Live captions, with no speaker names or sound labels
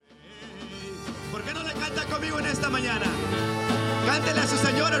conmigo en esta mañana. Cántele a su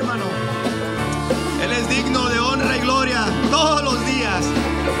Señor, hermano. Él es digno de honra y gloria todos los días.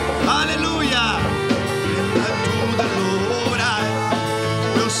 Aleluya. To the Lord I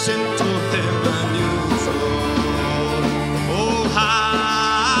will sing to him a new song. Oh,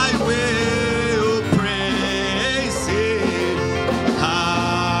 I will praise him.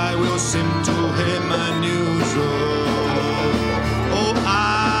 I will sing to him a new song. Oh,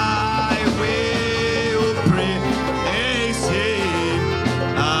 I will praise him.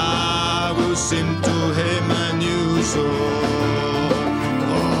 I will sing to him a new song.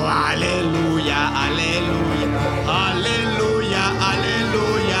 Oh, aleluya, aleluya, aleluya,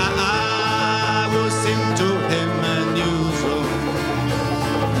 aleluya. I will sing to him a new song.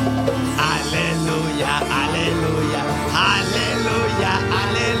 Aleluya, aleluya, aleluya,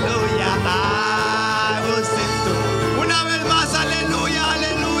 aleluya. I will sing to. Una vez más, aleluya,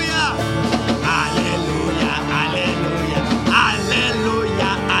 aleluya. Aleluya, aleluya, aleluya,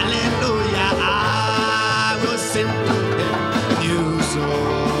 aleluya. I will sing to him a new song.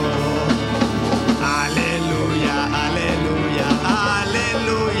 Aleluya, aleluya,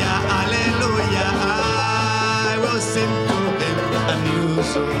 aleluya, aleluya. I will sing to him a new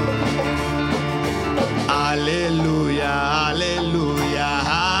song. Aleluya, aleluya,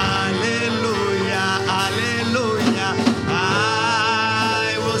 aleluya, aleluya.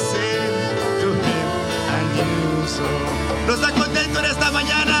 I will sing to him a new song. ¿No está contento en esta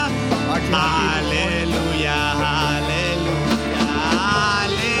mañana? Aleluya, aleluya,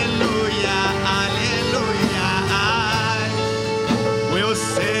 aleluya, aleluya. I will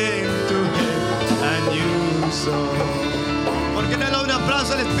sing to him a new song. ¿Por qué no le da un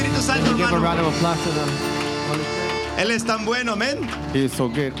aplauso al Espíritu Santo, Give a round hermano? of applause to the Holy Spirit. Él es tan bueno, amén. He is so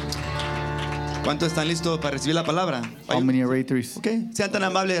good. ¿Cuántos están listos para recibir la palabra? How many are ready to receive? Ok, sean tan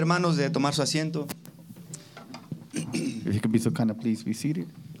amables, hermanos, de tomar su asiento. If you could be so kind of please be seated.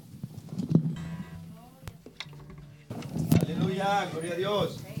 Aleluya, gloria a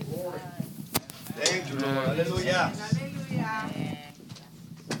Dios. Thank you, Lord. Aleluya.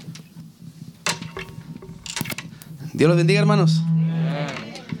 Dios los bendiga, hermanos.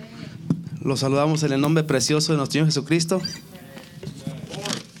 Los saludamos en el nombre precioso de nuestro Señor Jesucristo.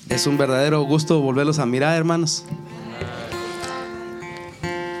 Es un verdadero gusto volverlos a mirar, hermanos.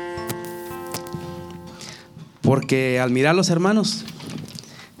 Porque al mirarlos, hermanos,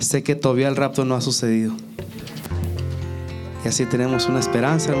 sé que todavía el rapto no ha sucedido. Y así tenemos una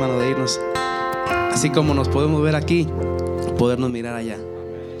esperanza, hermano, de irnos. Así como nos podemos ver aquí, podernos mirar allá.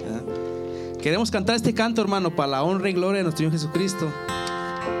 ¿Verdad? Queremos cantar este canto, hermano, para la honra y gloria de nuestro Señor Jesucristo.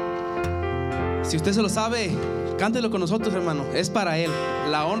 Si usted se lo sabe, cántelo con nosotros, hermano. Es para Él.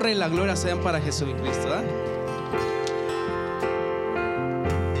 La honra y la gloria sean para Jesucristo, ¿verdad?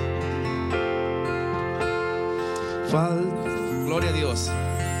 Gloria a Dios.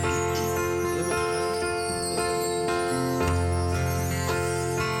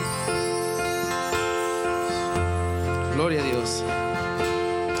 Gloria a Dios.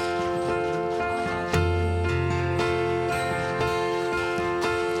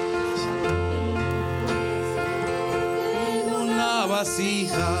 Una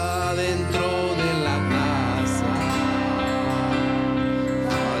vasija dentro de la casa,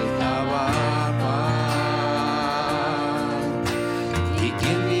 faltaba pan. Y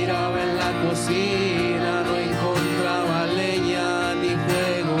quien miraba en la cocina no encontraba leña, ni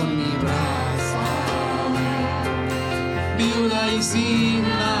fuego, ni brasa. Viuda y sin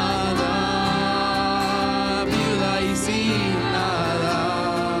nada, viuda y sin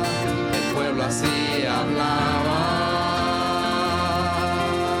nada, el pueblo así hablaba.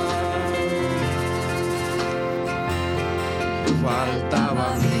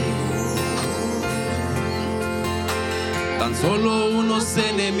 Faltaba amigos, tan solo unos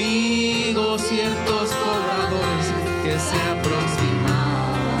enemigos, ciertos cobradores que se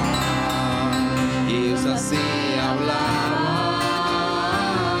aproximaban, y ellos así hablaban: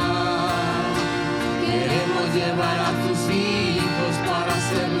 queremos llevar a tus hijos para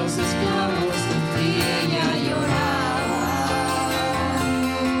hacerlos esclavos. Y ella lloraba,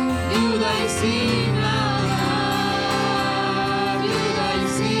 viuda y sin nada, viuda y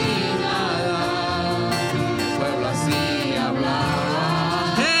sin nada, el pueblo así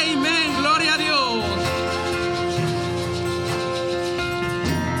hablaba. Amén, gloria a Dios.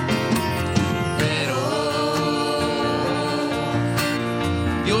 Pero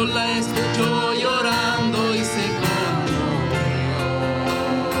Dios la escuchó llorando y se conmovió,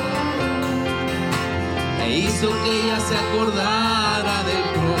 e hizo que ella se acordara del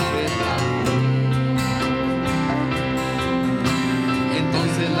profeta.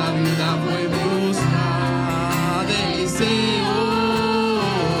 Entonces la viuda fue en busca deseo.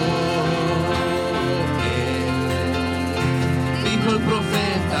 Dijo el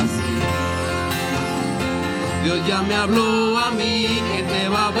profeta así: Dios ya me habló a mí que te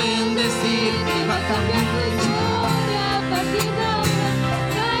va a bendecir y va a cambiar tu historia. A partir de ahora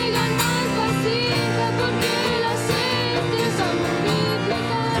traigan más vasija porque el aceite se va a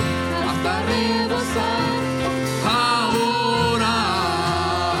multiplicar hasta rebosar. Ahora,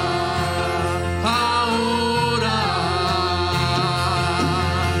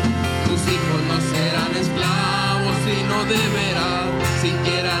 tus hijos no serán esclavos y no deberán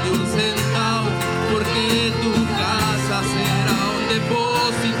siquiera ni un centavo, porque tu casa será un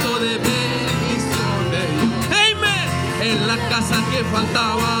depósito de bendición de Dios. Amen. En la casa que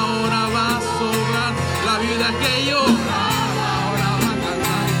faltaba ahora va a sobrar, la viuda que lloraba ahora va a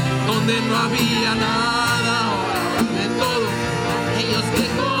cantar, donde no había nada ahora habrá de todo, aquellos que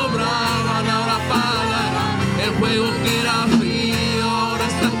cobraban ahora pagarán, el fuego que era frío ahora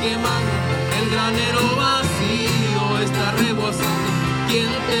está quemando, el granero vacío está rebosando. Quien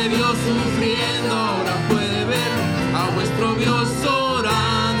te vio sufriendo ahora puede ver a vuestro Dios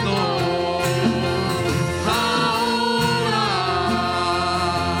orando.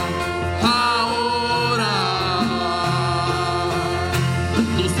 Ahora,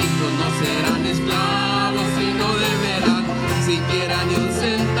 tus hijos no serán esclavos y no deberán siquiera ni un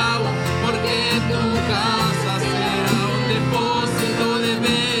centavo, porque tu casa será un depósito de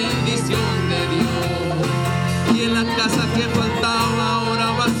bendición de Dios. Y en la casa que faltaba ahora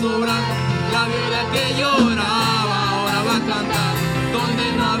va a sobrar, la viuda que lloraba ahora va a cantar, donde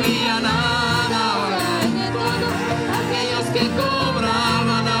no había nada ahora hay de todo, aquellos que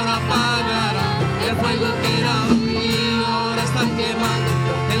cobraban ahora pagarán, el fuego que era frío ahora está quemando,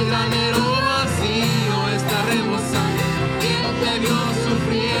 el granero vacío está rebosando. Quien te vio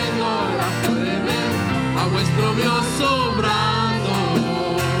sufriendo ahora puede ver a vuestro Dios sobrando.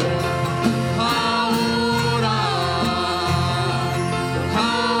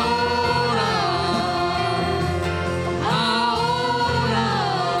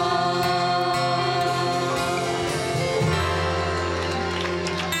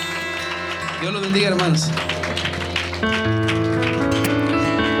 Dios los bendiga, hermanos.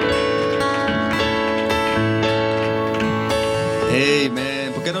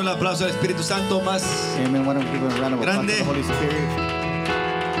 Amen. ¿Por qué no un aplauso al Espíritu Santo más? Amen. Why don't we give a round of applause to Grande. the Holy Spirit?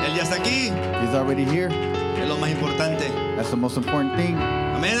 Él ya está aquí. He's already here. Es lo más importante. That's the most important thing.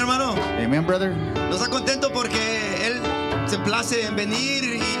 Amén, hermano. Amen, brother. Nos está contento porque Él se place en venir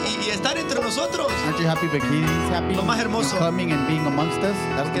y estar entre nosotros. Aren't you happy that he's happy Lo más hermoso. in coming and being amongst us?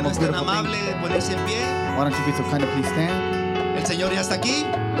 That's Que the no most es tan beautiful amable thing. de ponerse en pie. Why don't you be so kind of please stand? El Señor ya está aquí.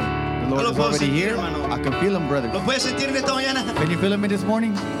 The Lord lo is puedo already sentir, here. hermano. I can feel him, brother. ¿Lo puedes sentir en esta mañana? Can you feel him this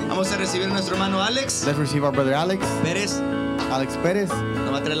morning? Vamos a recibir a nuestro hermano Alex Let's receive our brother Alex. Pérez. Alex Perez.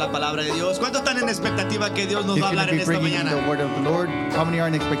 Nos va a traer la palabra de Dios. ¿Cuántos están en expectativa que Dios nos He's va a going hablar to en be esta bringing mañana? the word of the Lord. How many are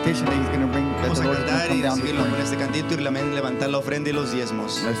in expectation that he's going to bring, that Vamos the a Lord is going to cantar come y down this seguirlo con morning? este cantito y levantar la ofrenda y los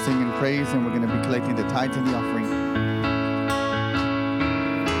diezmos. Let's sing and praise, and we're going to be collecting the tithes and the offering.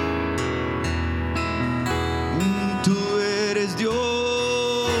 Tú eres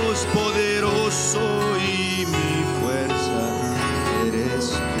Dios poderoso y mi fuerza eres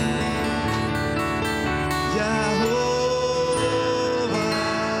tú.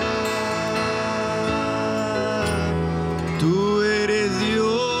 Jehová. Tú eres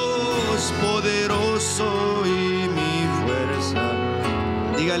Dios poderoso y mi fuerza.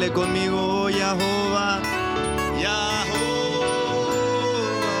 Dígale conmigo, Jehová.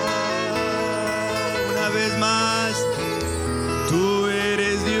 Una vez más, tú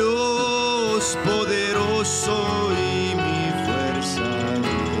eres Dios poderoso y mi fuerza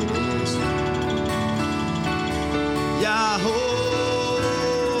eres tú.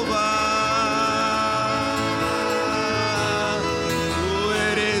 Jehová, tú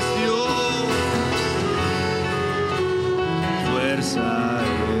eres Dios, fuerza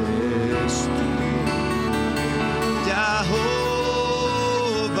eres tú.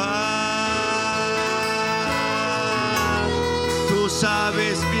 Jehová, tú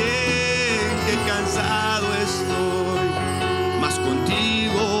sabes bien que cansado estoy, mas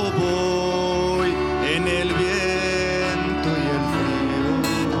contigo voy en el viento y el frío.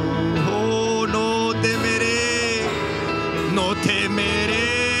 Oh, no temeré, no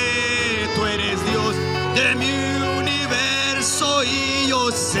temeré, tú eres Dios de mi universo y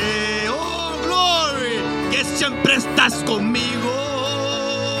yo sé, oh glory, que siempre estás conmigo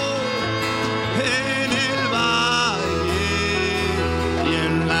en el valle y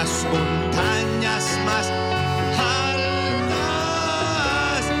en las montañas más altas.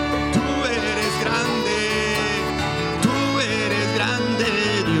 Tú eres grande, tú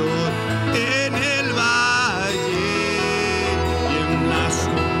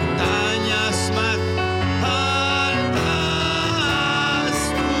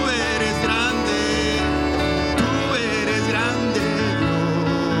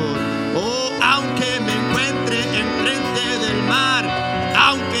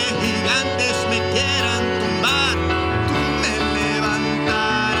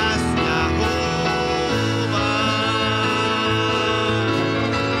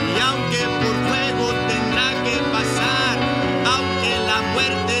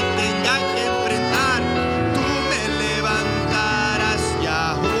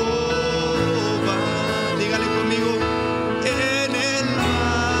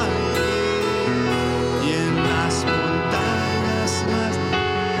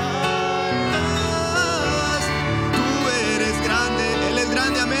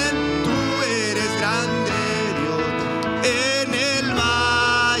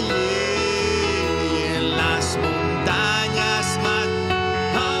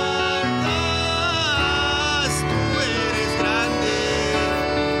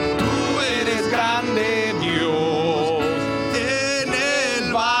grande Dios. En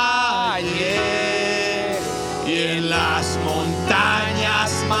el valle y en las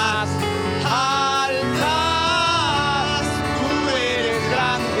montañas más altas, Tú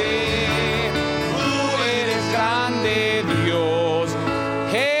eres grande Dios.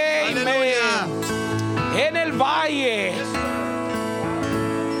 aleluya. En el valle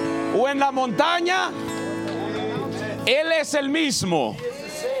o en la montaña, Él es el mismo.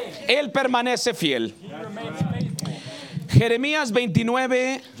 Él permanece fiel. Jeremías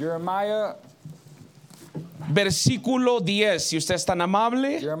 29, Jeremiah versículo 10. Si usted es tan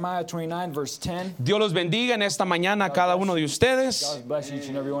amable, Jeremiah 29 verse 10. Dios los bendiga en esta mañana a cada uno de ustedes. God bless each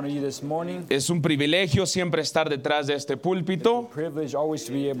and every one of you this morning. Es un privilegio siempre estar detrás de este púlpito Privilege always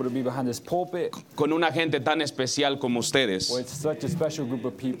to be able to be behind this pulpit con una gente tan especial como ustedes. with such a special group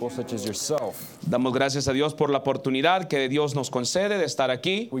of people such as yourself. Damos gracias a Dios por la oportunidad que Dios nos concede de estar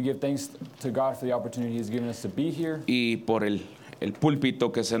aquí We give thanks to God for the opportunity He's given us to be here y por el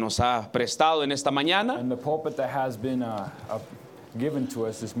púlpito que se nos ha prestado en esta mañana. and the pulpit that has been given to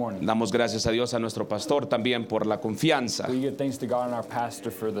us this morning. Damos gracias a Dios a nuestro pastor también por la confianza. We give thanks to God and our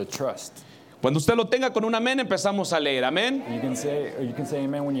pastor for the trust. Cuando usted lo tenga con un amén, empezamos a leer. Amén. You can say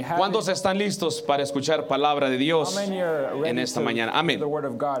amen when you have ¿Cuántos it. están listos para escuchar palabra de Dios How many are ready en esta to mañana? hear Amén. the word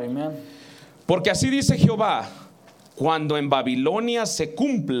of God? Amen. Porque así dice Jehová: cuando en Babilonia se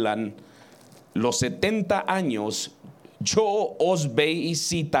cumplan los 70 años, yo os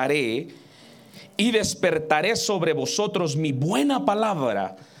visitaré y despertaré sobre vosotros mi buena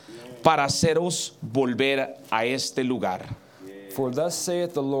palabra para haceros volver a este lugar. For thus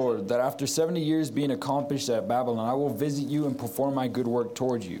saith the Lord, that after 70 years being accomplished at Babylon, I will visit you and perform my good work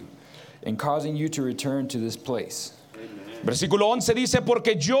toward you, in causing you to return to this place. Versículo 11 dice: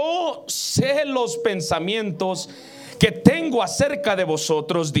 porque yo sé los pensamientos que tengo acerca de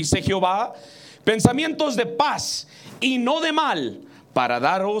vosotros, dice Jehová, pensamientos de paz y no de mal, para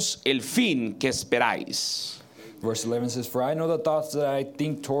daros el fin que esperáis. Verse 11 says, For I know the thoughts that I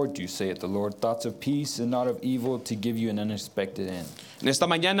think toward you, saith the Lord, thoughts of peace and not of evil, to give you an unexpected end. En esta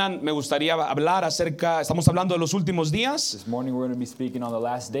mañana me gustaría hablar acerca, estamos hablando de los últimos días, This morning we're going to be speaking on the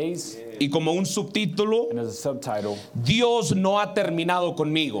last days, y como un subtítulo, and as a subtitle, Dios no ha terminado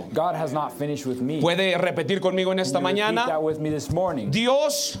conmigo. God has not finished with me. ¿Puede repetir conmigo en esta Can you repeat mañana? that with me this morning?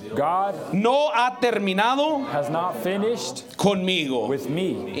 Dios God no ha terminado has not finished conmigo. with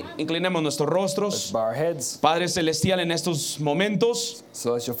me. Inclinemos nuestros Let's rostros. bow our heads. Padre Celestial, en estos momentos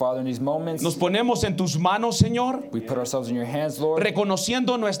Celestial Father, in these moments, nos ponemos en tus manos, Señor, we put ourselves in your hands, Lord,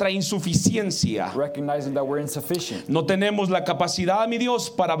 reconociendo nuestra insuficiencia. recognizing that we're insufficient. No tenemos la capacidad, mi Dios,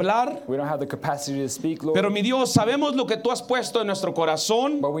 para hablar, We don't have the capacity to speak, Lord, pero mi Dios, sabemos lo que tú has puesto en nuestro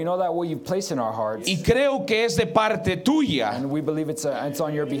corazón but we know that what you've placed in our hearts, y creo que es de parte tuya. and we believe it's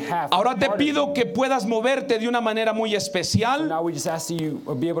on your behalf. Ahora te Part of pido you. que puedas moverte de una manera muy especial. Now we just ask that you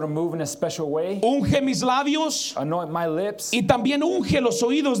be able to move in a special way, Unge mis labios anoint my lips, y también unge los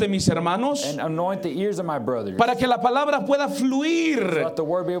oídos de mis hermanos and anoint the ears of my brothers, para que la palabra pueda fluir let the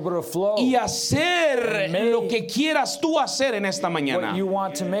word be able to flow. y hacer lo que quieras tú hacer en esta What mañana. you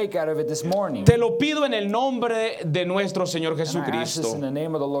want to make out of it this morning. Te lo pido en el nombre de nuestro Señor And I ask this in Jesucristo. the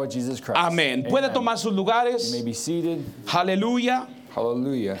name of the Lord Jesus Christ. Amén. Puede tomar sus You may lugares. be seated. Aleluya.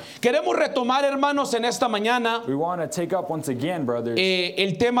 Hallelujah. Queremos retomar, hermanos, en esta mañana We want to take up once again, brothers,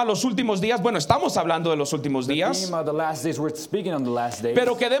 el tema los últimos días. Bueno, estamos hablando de los últimos días, theme of the last days. We're speaking on the last days.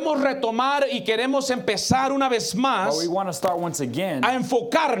 pero queremos retomar y queremos empezar una vez But más we want to start once again a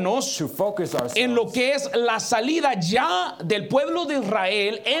enfocarnos to focus en lo ourselves que es la salida ya del pueblo de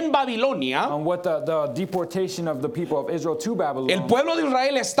Israel en Babilonia. on what the deportation of the people of Israel to Babylon, El pueblo de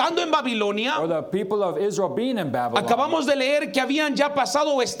Israel estando en or Babilonia, the people of Israel being in Babylon. acabamos de leer que habían ya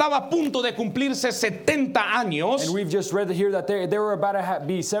pasado o estaba a punto de cumplirse 70 años And we've just read here that they were about to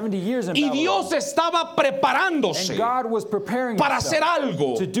be 70 years in y Babylon. Dios estaba And preparándose God was preparing para hacer himself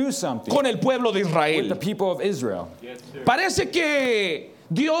algo to do something con el pueblo de with the Israel. people of Israel. Parece que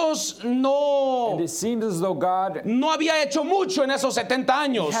Dios And no it seemed as though God había hecho mucho en esos 70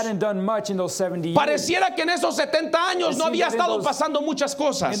 años. hadn't done much in those 70 years. Pareciera que en esos 70 años no había estado pasando muchas In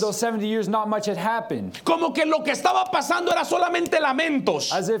cosas. those 70 years, not much had happened. Como que lo que estaba pasando era solamente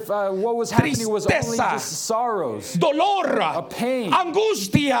lamentos, As if what was happening was only Tristeza. just sorrows, dolor, pain,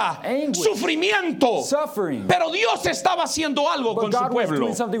 angustia, anguish, sufrimiento. suffering. Pero Dios estaba haciendo algo But con su God was pueblo.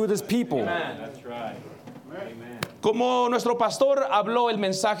 doing something with his people. Como nuestro pastor habló el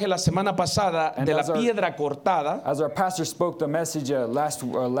mensaje la semana pasada And de la as our- piedra cortada As our pastor spoke the message last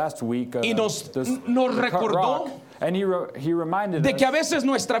week, y nos the cut recordó rock, And he reminded de que a us veces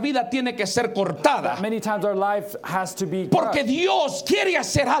nuestra vida tiene que ser cortada. that many times our life has to be Porque cut Dios quiere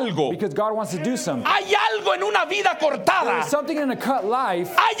hacer algo. because God wants to do something. Hay algo en una vida cortada. There's something in a cut life.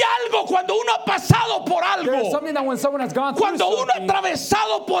 Hay algo cuando uno ha pasado por There's algo. something that when someone has gone through Cuando uno ha something,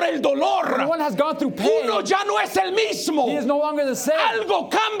 atravesado por el when dolor, one has gone through pain, uno ya no es el mismo. he is no longer the same.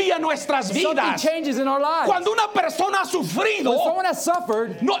 Algo cambia nuestras Something vidas. changes in our lives. Cuando una persona ha sufrido, When someone has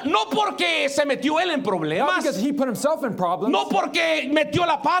suffered, no porque se metió él en not because problemas, he put himself in problems, no porque metió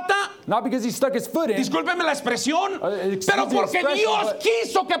la pata, not because he stuck his foot in, discúlpeme la expresión, excuse pero the porque expression, Dios but-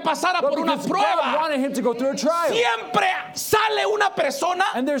 quiso que pasara but por una because God prueba. wanted him to go through a trial. Siempre sale una persona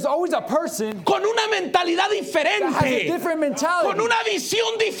And there's always a person con una mentalidad that has a diferente, different mentality, con una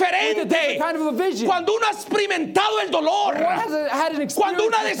visión with a different diferente. kind of a vision. Cuando uno ha experimentado el dolor, One has had an experience cuando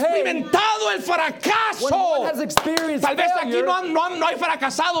uno ha with pain, experimentado el when one fracaso. has experienced Tal vez aquí failure, no hay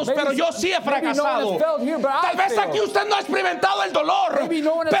fracasados, maybe- pero yo sí he maybe no one has fracasado. failed here, but Tal I vez aquí failed. usted no ha experimentado el dolor, Maybe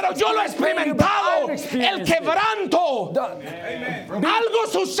no one has pero yo lo he experienced failure, but experimentado. I've El experienced it. quebranto. Algo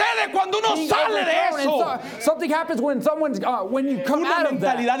sucede cuando uno Being sale de overthrown, eso. and something happens when someone's when you come Una out of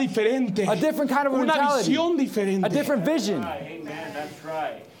that. mentalidad diferente. A different kind of Una mentality. visión A diferente. different vision.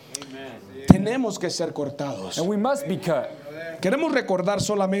 Tenemos que ser cortados. And we must be cut. Queremos recordar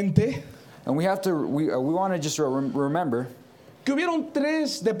solamente And we have to we want to just remember que hubieron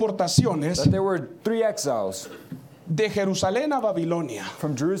 3 deportaciones that there were 3 exiles de Jerusalén a Babilonia.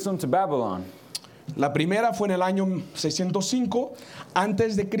 from Jerusalem to Babylon. La primera fue en el año 605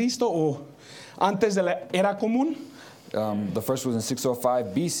 antes de Cristo o antes de la era común. The first was in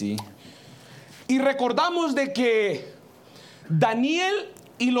 605 BC. Y recordamos de que Daniel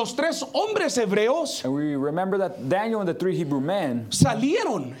y los 3 hombres hebreos And we remember that Daniel and the 3 Hebrew men,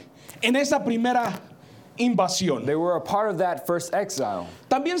 salieron en esa primera invasión. they were a part of that first exile.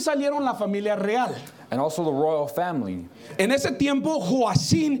 También salieron la familia real. And also the royal family. En ese tiempo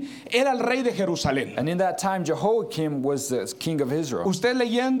Joacín era el rey de Jerusalén. And in that time, Jehoiakim was the king of Israel. Usted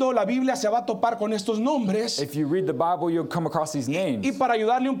leyendo la Biblia se va a topar con estos nombres. If you read the Bible, you'll come across these names. Y para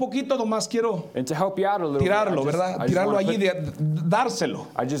ayudarle un poquito, nomás quiero And to help you out a little tirarlo, bit, ¿verdad? Tirarlo allí, dárselo.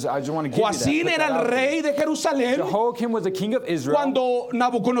 I just want to give Joacín you that. era el rey de Jerusalén Jehoiakim was the king of Israel. cuando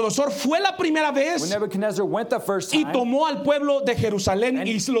Nabucodonosor fue la primera When vez Nebuchadnezzar went the first y time, tomó al pueblo de Jerusalén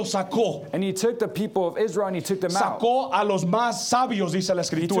y lo sacó. and he took the people of Israel and he took them out. Sacó a los más sabios, dice la He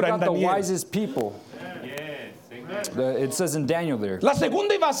took escritura en out the Daniel. wisest people. It says in Daniel there. La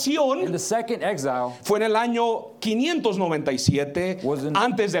segunda In invasión the second exile fue en el año 597 Was in-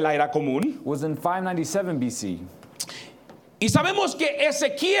 antes de la era común. was in 597 BC. Y sabemos que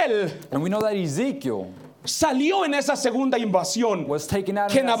Ezequiel And we know that Ezekiel salió en esa segunda invasión was taken out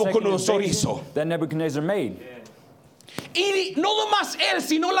que in that second Nabucodonosor invasion hizo. that Nebuchadnezzar made. Y no nomás él,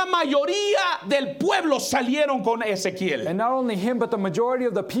 sino la mayoría del pueblo salieron con Ezequiel. And not only him, but the majority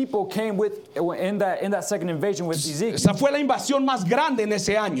of the people came with in that second invasion with Ezekiel. Esa fue la invasión más grande en ese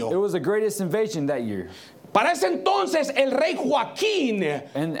It año. was the greatest invasion that year. Para ese entonces el rey Joaquín,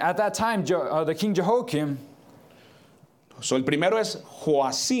 And at that time, the king Jehoiakim, so el primero es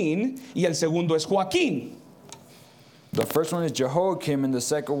Joacín y el segundo es Joaquín. the first one is Jehoiakim, and the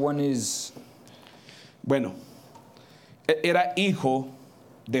second one is Bueno, era hijo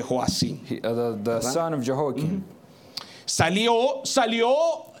de Joacín. the son of Jehoiakim. Salió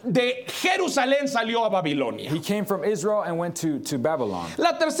de Jerusalén, salió a Babilonia. He came from Israel and went to Babylon.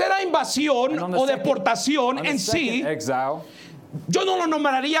 La tercera invasión And on the o second- deportación on the en second sí, exile, yo no lo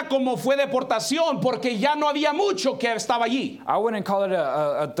nombraría como fue deportación porque ya no había mucho que estaba allí, I wouldn't call it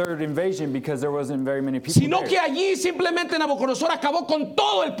a third invasion because there wasn't very many people sino there. que allí simplemente Nabucodonosor acabó con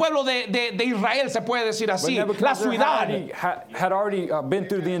todo el pueblo de Israel, se puede decir But así, la Nebuchadnezzar ciudad. had already been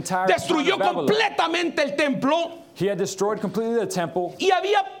through the entire town Destruyó of Babylon. completamente el templo He had destroyed completely the temple. y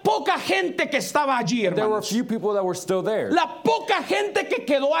había poca gente que estaba allí, There were a hermanos. few people that were still there. La poca gente que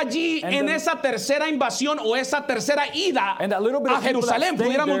quedó allí And en the- esa tercera invasión o esa tercera ida And that little bit a of people that Jerusalén, stayed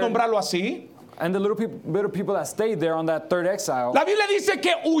pudiéramos there- nombrarlo así. And the bit of people that stayed there on that third exile, La Biblia dice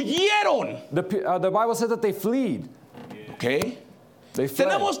que huyeron. the Bible says that they fled. ¿Ok? They fled.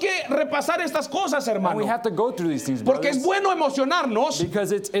 Tenemos que repasar estas cosas, And we hermano. have to go through these things, Porque es brothers, bueno emocionarnos,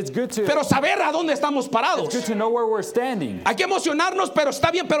 because it's good to pero saber a dónde estamos parados. good to know where we're standing. Hay que emocionarnos, pero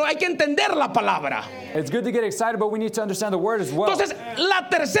está bien, pero hay que entender la palabra. It's good to get excited, but we need to understand the word as well. Entonces, la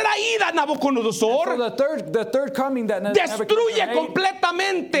tercera ida a So Nabucodonosor the third coming that destruye Nebuchadnezzar made,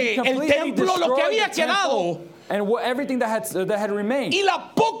 completamente el completely templo, lo que destroyed había the temple quedado. and everything that had remained. Y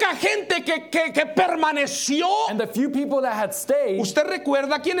la poca gente que permaneció. And the few people that had stayed, ¿Usted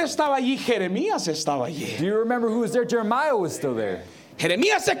recuerda quién estaba allí? Jeremías estaba allí. do you remember who was there? Jeremiah was still there.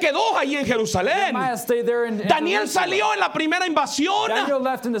 Jeremías se quedó ahí en Jerusalén. Jeremiah stayed there in Daniel Jerusalem. salió en la primera invasión Daniel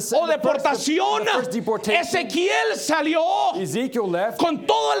left in the o the deportación. first deportation. Ezequiel salió Ezekiel left con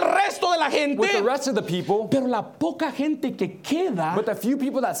todo el resto de la with the gente. rest of the people. Pero la poca gente que queda But the few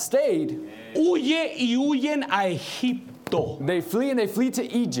people that stayed, huye y huyen a Egipto. they flee to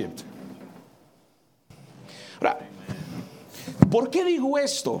Egypt. Ahora, ¿por qué digo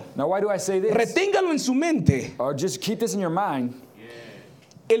esto? Now, why do I say this? Reténgalo en su mente. Or just keep this in your mind.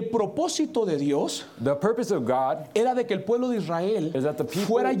 El propósito de Dios The purpose of God era de que el pueblo de Israel is that the people,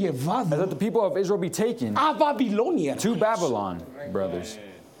 fuera is that llevado the people of Israel be taken a Babilonia. to Babylon, brothers.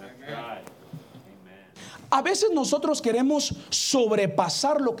 A veces nosotros queremos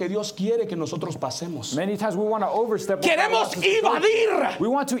sobrepasar lo que Dios quiere que nosotros pasemos. Many times we want to overstep. what God Queremos wants us to do. evadir. We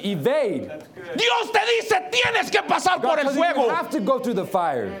want to evade. Dios te dice, tienes que pasar por God el tells you fuego. you have to go through the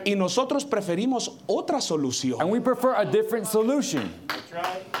fire. Y nosotros preferimos otra solución. And we prefer a different solution.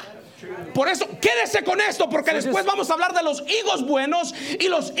 Por eso, quédese con esto, porque So después just- vamos a hablar de los higos buenos y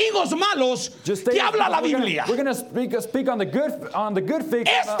los higos malos Just que stay. habla la We're Biblia. gonna speak on the good figs.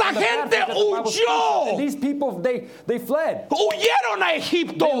 Esta on the bad gente figs that the Bible speaks huyó. of. And these people, they fled. Huyeron a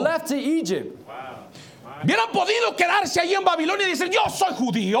Egipto. They left to Egypt. Hubieran podido quedarse allí en Babilonia y decir, yo soy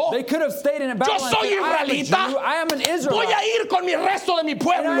judío, They could have stayed in yo Babylon. soy and said, I am a israelita, Jew, I am an voy a Israelite. ir con mi resto de mi And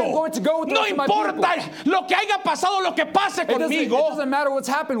I am pueblo. going to go with the No rest of my importa lo que haya pasado, lo que pase It conmigo, doesn't matter what's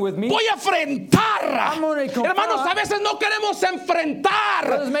happened with me. voy a enfrentar. I'm gonna confront. Hermanos, a veces no queremos enfrentar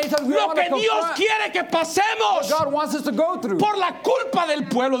Brothers, many times we lo don't que wanna Dios confront quiere que pasemos. God wants us to go through. Por la culpa del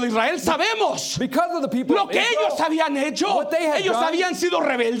pueblo de Israel sabemos Because of the people lo of que Israel, ellos habían hecho. what they had Ellos done, habían sido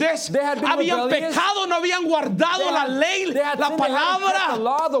rebeldes, they had been habían rebellious, pecado, no habían guardado they la had- ley, they had la sinned, they hadn't kept palabra. the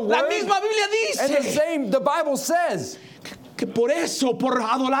law, the La word. misma Biblia and dice the Bible says, que por eso, por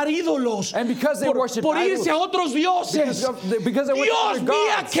adorar ídolos, And because they por worship irse idols, a otros dioses, because they worship Dios other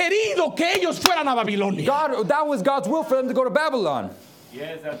había gods, querido que ellos fueran a Babilonia. that was God's will for them to go to Babylon.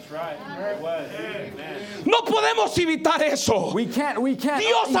 Yes, that's right. It was. Amen. No podemos evitar eso. We can't.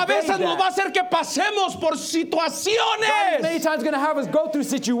 Dios a evade veces nos va a that. hacer que pasemos por God is many situaciones. times going to have us go through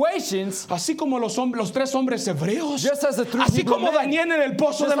situations, Así como los tres hombres hebreos. just as the three Así Hebrew como men, Daniel en el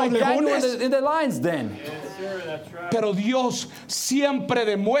pozo just de los like Daniel leones. in the lion's den. Sure, that's right. Pero Dios siempre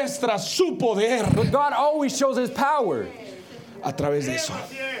demuestra su poder But God always shows His power a través de eso.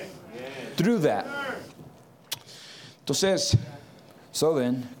 through that. Entonces, So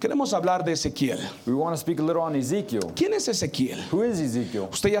then, queremos hablar de Ezequiel. we want to speak a little on Ezekiel. ¿Quién es Ezequiel? Who is Ezekiel?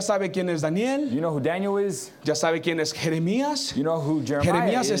 Usted ya sabe quién es Daniel, You know who Daniel is? ya sabe quién es Jeremías. You know who Jeremiah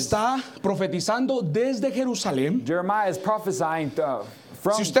Jeremías is? está profetizando desde Jerusalén. Jeremiah is prophesying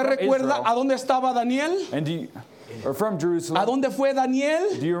from Si usted recuerda Israel. a dónde estaba Daniel, Or from ¿a Jerusalem. dónde fue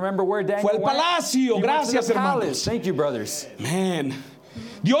Daniel? Do you remember where Daniel Fue al went? palacio. He went to Gracias, the hermanos. palace. Thank you, brothers. Man,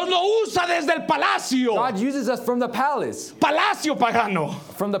 Dios lo usa desde el palacio, God uses us from the palace, palacio pagano.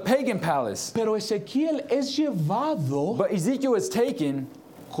 from the pagan palace. Pero Ezequiel es llevado But Ezekiel is taken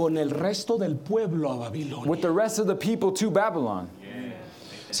con el resto del pueblo a Babilonia. with the rest of the people to Babylon.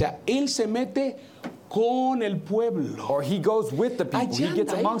 O sea, él se mete con el pueblo. Or he goes with the people. Allá He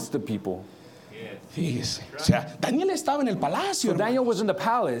gets anda, amongst the people. Fíjese. O sea, Daniel estaba en el palacio. So hermano. Daniel was in the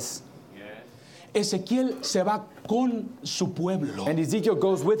palace, Ezequiel se va con su pueblo. and Ezekiel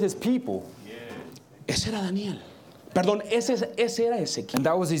goes with his people. Ese era Daniel. Perdón, ese era Ezequiel. And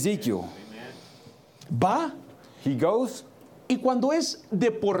that was Ezekiel. Va He goes, y cuando es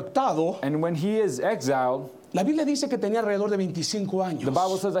deportado, and when he is exiled, la Biblia dice que tenía alrededor de 25 años. the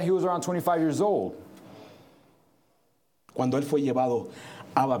Bible says that he was around 25 years old Cuando él fue llevado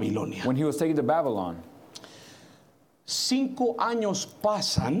a Babilonia. when he was taken to Babylon. 5 años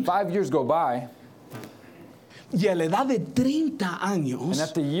pasan 5 years go by, y a la edad de 30 and años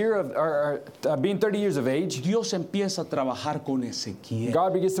at the year of being 30 years of age, Dios empieza a trabajar con Ezequiel.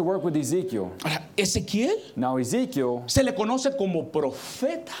 God begins to work with Ezekiel. Ahora, Ezequiel Now Ezekiel, se le conoce como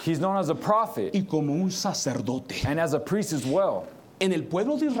profeta he's known as a prophet y como un sacerdote. and as a priest as well. En el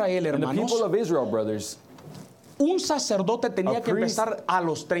pueblo de Israel, And the hermanos, people of Israel, brothers, un sacerdote tenía A que priest empezar a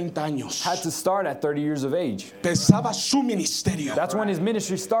los 30 años. had to start at 30 years of age. Empezaba su ministerio. That's when his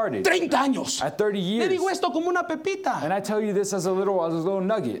ministry started, 30 años. at 30 Le years. digo esto como una pepita. And I tell you this as a little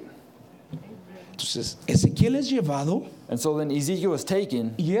nugget. Entonces, Ezequiel es llevado And so then Ezekiel was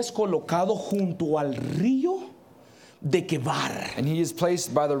taken, y es colocado junto al río de Quebar. and he is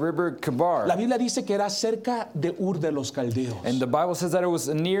placed by the river La Kebar. Biblia dice que era cerca de Ur de los Caldeos. And the Bible says that it was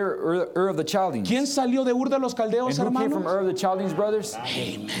near Ur of the Chaldeans. ¿Quién salió de Ur de los And Caldeos, who came from hermanos? Ur of the Chaldeans, brothers?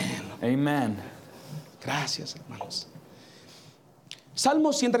 Amén. Amen. Gracias, hermanos.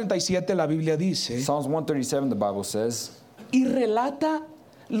 Salmo 137, la Biblia dice, Psalms 137, the Bible says, y relata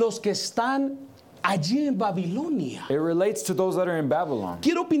los que están allí en Babilonia. It relates to those that are in Babylon.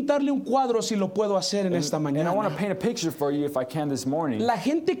 Quiero pintarle un cuadro si lo puedo hacer en esta And I want to mañana. paint a picture for you if I can this morning. La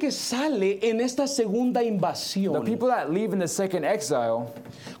gente que sale en esta segunda The invasión, people that leave in the second exile,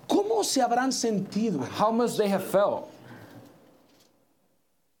 ¿cómo se habrán sentido? how must they have felt?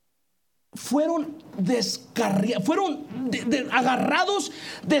 Fueron agarrados,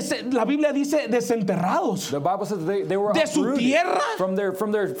 la Biblia dice desenterrados, The Bible says they were de su uprooted tierra from their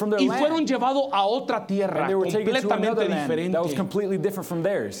y fueron land. llevados a otra tierra And they were taken to another completamente land that was diferente. completely different from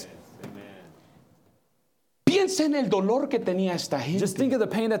theirs. Piensa en el dolor que tenía esta Just gente. think of the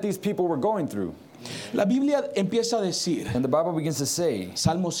pain that these people were going through. La Biblia empieza a decir, And the Bible begins to say,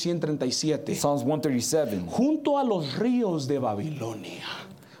 Salmo 137, Psalms 137, junto a los ríos de Babilonia.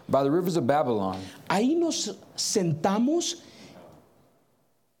 by the rivers of Babylon, Ahí nos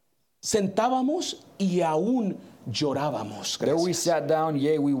sentábamos y aún llorábamos. there we Gracias. sat down,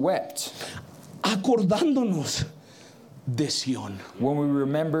 yea, we wept, Acordándonos de Sión. when we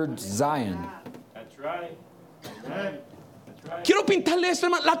remembered Zion. That's right. Amen. That's right. Quiero pintarle esto,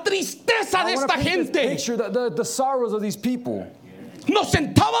 hermano, la tristeza de I want esta to paint this gente. picture, the sorrows of these people. Nos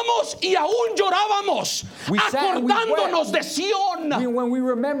sentábamos y aún llorábamos, We sat and we acordándonos de Sión, When we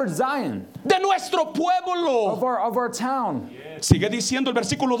remembered Zion, de nuestro pueblo. of our town. Sigue diciendo el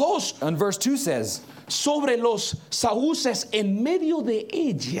versículo 2. And verse 2 says, Sobre los saúces en medio de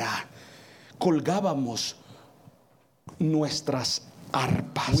ella colgábamos nuestras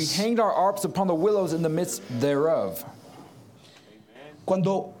arpas. we hanged our harps upon the willows in the midst thereof.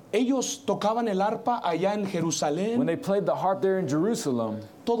 Cuando ellos tocaban el arpa allá en When Jerusalén, they played the harp there in Jerusalem,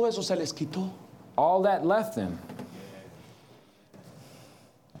 todo eso se les quitó. all that left them.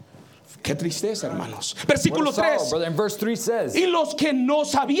 Qué tristeza, hermanos. What Versículo a sorrow, 3. brother. And verse 3 says, Y los que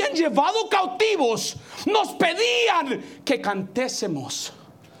nos habían llevado cautivos nos pedían que cantésemos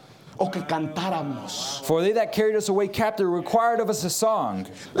o que cantáramos. for they that carried us away captive required of us a song.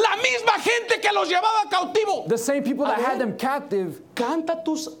 La misma gente que los llevaba cautivo. The same people that A had ver. them captive Canta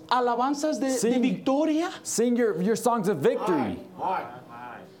tus alabanzas de Sing. victoria. sing your songs of victory.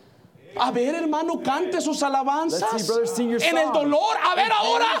 A ver, hermano, cante sus alabanzas. Let's see, brother, sing your En el songs. dolor. A ver,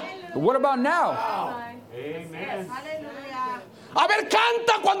 ahora. What about now? A ver,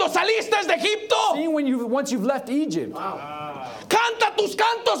 canta cuando saliste de Egipto. Sing once you've left Egypt. Canta tus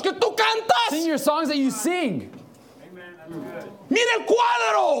cantos que tú cantas. Sing your songs that you sing. Mira el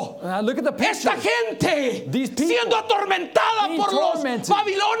cuadro. Look at the picture. Esta gente These people siendo atormentada being por los tormented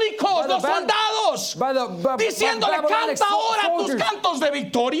babilónicos, by the los soldados, diciéndole, Babylonic canta ahora tus soldiers. cantos de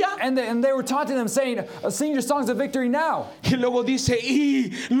victoria. And they were taunting them, saying, sing your songs of victory now. Y luego dice,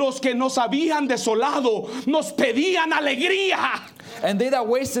 y los que nos habían desolado nos pedían alegría. And they that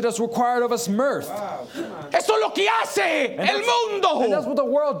wasted us required of us mirth. Eso es lo que hace el And that's mundo. what the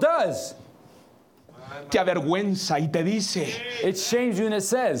world does. Te avergüenza y te dice, It shames you and it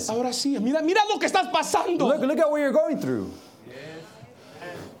says, ahora sí, mira lo que estás pasando. look at what you're going through.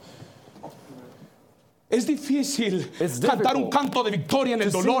 Es difícil It's cantar un difficult canto de victoria en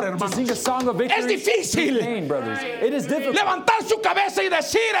el dolor, to hermanos. sing a song of victory Es difícil. through pain, brothers. It is difficult Levantar su cabeza y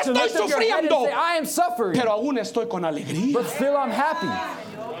decir, to estoy lift up your head and sufriendo, say, I am suffering, pero aún estoy con alegría. but still I'm happy.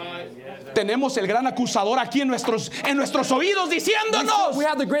 Tenemos el gran acusador aquí en nuestros oídos diciéndonos, We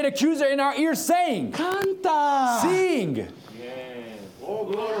have the great accuser in our ears saying, canta, sing.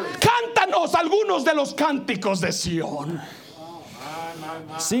 cántanos algunos de los cánticos de Sión.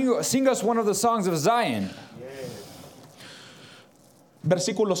 Sing us one of the songs of Zion.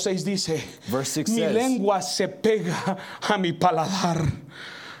 Versículo 6 dice, Verse 6 mi says, lengua se pega a mi paladar.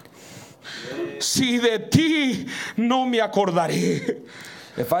 Si de ti no me acordaré.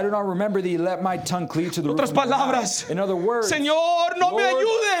 If I do not remember thee, let my tongue cleave to the roof Otras of my mouth. palabras, In other words, Señor, no me Lord,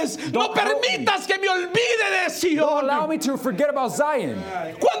 ayudes, no don't help me. permitas que me olvide de don't allow Sión. me to forget about Zion.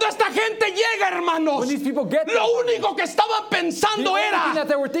 Cuando esta gente llega, hermanos, When these people get there, lo único que estaban The pensando only thing era, that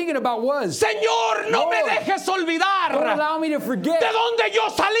they were thinking about was, Señor, no me Lord, dejes don't olvidar allow me to forget de dónde yo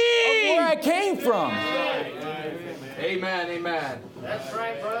salí. where I came from. Amen, amen. That's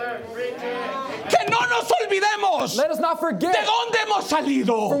right, brother. Preach it. Que no nos olvidemos Let us not forget de dónde hemos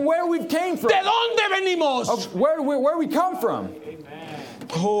salido, from where we came from, de dónde venimos. of where we come from.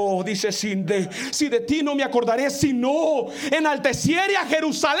 Oh, dice, si de ti no me acordaré, sino enalteciere a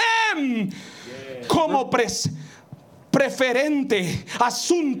Jerusalén como preferente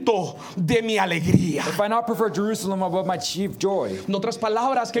asunto de mi alegría. If I not prefer Jerusalem above my chief joy, En otras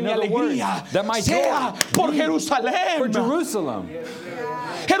palabras, que In mi other alegría words, that my sea joy por be Jerusalén. for Jerusalem,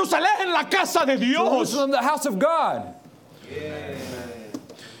 Jerusalén, la casa de Dios. Jerusalem, the house of God.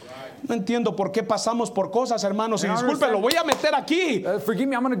 No entiendo por qué pasamos por cosas, hermanos. Y I don't disculpe, lo voy a meter aquí. Forgive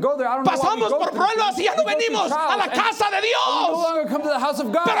me, I'm going to go there. I don't know why we Pasamos go por through pruebas y ya no we go through venimos a trials, la and casa de we no Dios. longer come to the house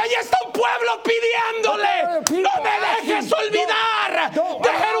of God. Pero ahí está un pueblo pidiéndole: no me dejes olvidar Don't de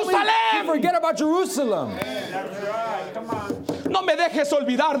allow me to Jerusalén. forget about Jerusalem. That's right. Come on. No me dejes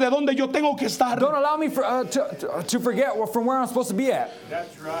olvidar de donde yo tengo que estar. Don't allow me to forget from where I'm supposed to be at.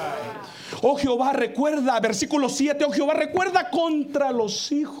 That's right. Oh Jehová, recuerda, versículo 7, oh Jehová, recuerda contra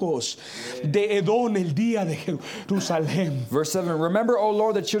los hijos de Edom el día de Jerusalén. Verse 7, remember, O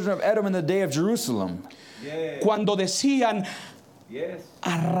Lord, the children of Edom in the day of Jerusalem. Cuando decían: Yes.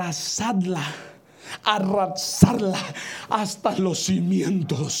 arrasadla hasta los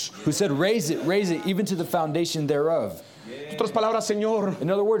cimientos. Who said, raise it, even to the foundation thereof. En otras palabras, Señor, In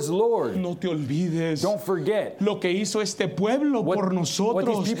other words, Lord, no te olvides don't forget lo que hizo este pueblo What- por what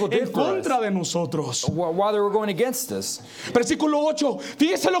nosotros, these people did en for contra us. de nosotros. while they were going against us. Versículo 8,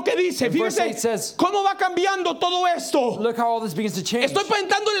 fíjese lo que dice, And verse 8 fíjese says- cómo va cambiando todo esto. Look how all this begins to change. Estoy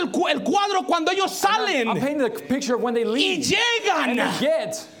pintando el cuadro cuando ellos salen I'm painting the picture of when they y leave llegan and they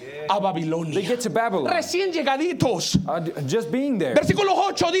get a Babilonia. They get to Babylon. Recién llegaditos. Just being there. Versículo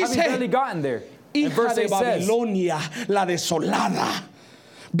 8 Having barely dice: gotten there. And hija verse de 8 says, Babilonia, la desolada,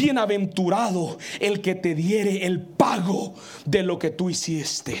 bienaventurado el que te diere el pago de lo que tú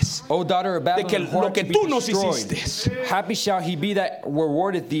hiciste, O daughter of de que Babylon, lo whore que to be tú nos destroyed. hiciste. Happy shall he be that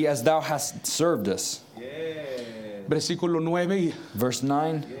rewarded thee as thou hast served us. Versículo 9, Verse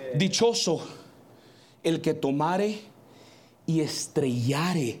 9. dichoso el que tomare y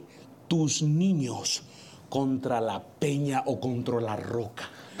estrellare tus niños contra la peña o contra la roca.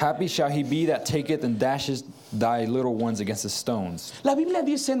 Happy shall he be that taketh and dashes thy little ones against the stones. La Biblia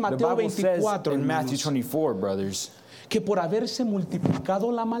dice en The Mateo Bible says 24, in Matthew hermanos, 24, brothers, que por haberse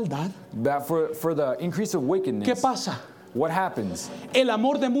multiplicado la maldad, that for the increase of wickedness, ¿qué pasa? what happens? El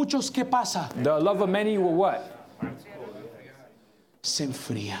amor de muchos, ¿qué pasa? The love of many will what? Se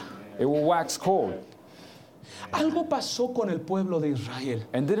enfría. It will wax cold. Algo pasó con el pueblo de Israel.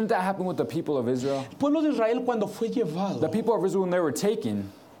 And didn't that happen with the people of Israel? El pueblo de Israel, cuando fue llevado, The people of Israel, when they were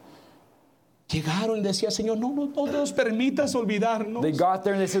taken, llegaron y decía: Señor, no nos permitas olvidarnos. they got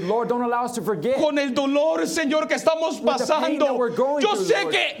there and they said, Lord, don't allow us to forget. Con el dolor, Señor, que estamos With the pain pasando. that we're going Yo through, sé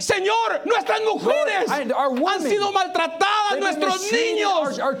Lord. que, Señor, nuestras mujeres and our women, han sido maltratadas, they've been nuestros mistreated,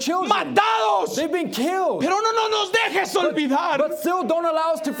 niños our children, matados. They've been killed. Pero no nos dejes olvidar. But still, don't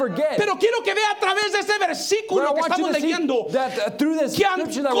allow us to forget. Pero quiero que vea a través de ese But I versículo que want you estamos to see leyendo that through this que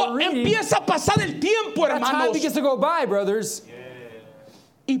scripture that we're reading, empieza a pasar el tiempo, that time hermanos. begins to go by, brothers.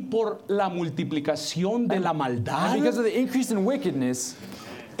 Y por la multiplicación de la And maldad, because of the increase in wickedness,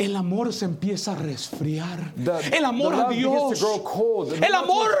 el amor se empieza a resfriar. the El amor a love begins Dios. to grow cold. The El love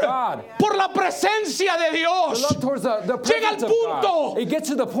amor towards God. por la presencia de The Dios. love towards the Llega al presence of punto God. It gets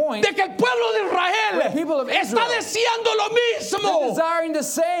to the point De que el pueblo de Where the people Israel of está Israel deseando lo they're mismo desiring the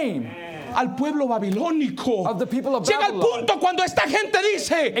same al pueblo babilónico. of the people of Llega al Babylon. punto cuando esta gente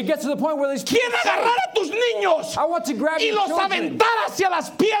dice: It gets to the point where these people quiere say, agarrar a tus niños I want to grab y your los children. aventar hacia las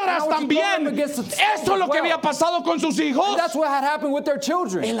piedras And I want to throw them también. against the stones Eso es lo as que well. había pasado con sus hijos. And that's what had happened with their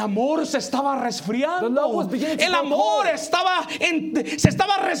children. El amor se estaba The resfriando. love was beginning to El grow amor cold. se estaba The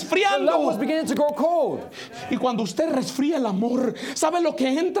love was resfriando. beginning to grow cold. Y cuando usted resfría el amor, ¿sabe lo que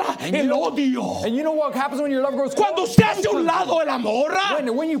entra? El odio. And you know what happens when your love grows Cuando cold? usted hace a un lado el amor,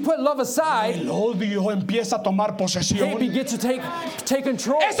 When you put love aside, el odio empieza a tomar hate posesión. begins to take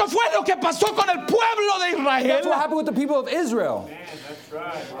control. Eso fue lo que pasó con el pueblo de That's what Israel. happened with the people of Israel. That's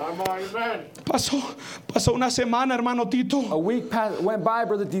right. Amen. Pasó una semana, hermano Tito. A week went by,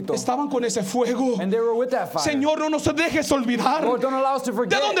 Brother Tito, Estaban con ese fuego. and they were with that fire. Señor, no nos dejes olvidar. Lord, don't allow us to ¿De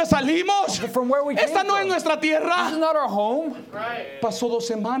forget. dónde salimos? From where we came Esta no es from. nuestra This tierra. is not our home. Pasó 2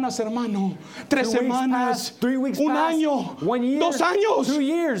 semanas, hermano. 3 2 weeks semanas. passed, 3 weeks Un passed, año. 1 year, 2 años. 2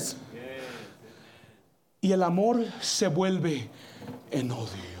 years. Y el amor se vuelve en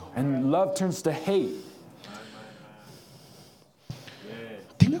odio. And love turns to hate.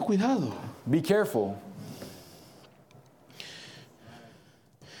 Tenga cuidado. Be careful.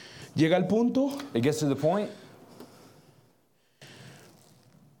 Llega el punto It gets to the point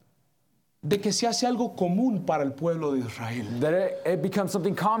de que se hace algo común para el pueblo de Israel. that it becomes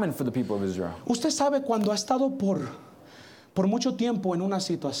something common for the people of Israel. Usted sabe cuando ha estado por mucho tiempo en una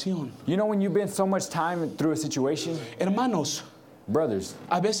situación. You know when you've been so much time through a situation, Hermanos, brothers,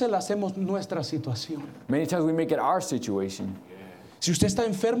 a veces la hacemos nuestra situación. many times we make it our situation. Si usted está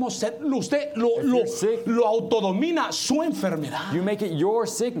enfermo, usted If you're sick, lo autodomina su enfermedad. you make it your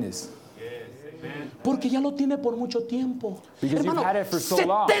sickness. Porque ya lo tiene por mucho tiempo. Because you've had it for so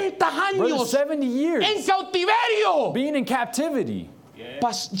long. 70 Brother, años 70 years en cautiverio. being in captivity.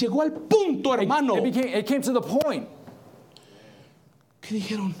 Llegó al punto, hermano. It came to the point ¿Qué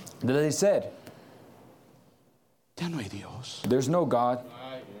dijeron? that they said, Ya no hay Dios. there's no God.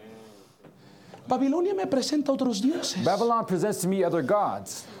 Babilonia me presenta otros dioses. Babylon presents to me other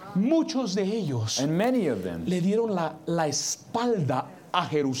gods, Muchos de ellos and many of them, le dieron la espalda a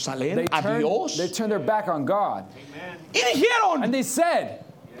Jerusalén, they a Dios. turned their back on God. Y dijeron, And they said,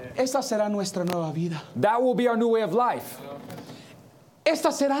 esta será nuestra nueva vida. that will be our new way of life. Esta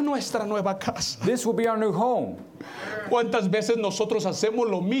será nuestra nueva casa. This will be our new home. ¿Cuántas veces nosotros hacemos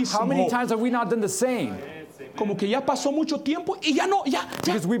lo How many mismo? times have we not done the same? Como que ya pasó mucho tiempo y ya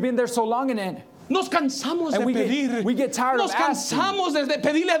Because we've been there so long and nos cansamos de And we pedir. get tired Nos of asking. cansamos de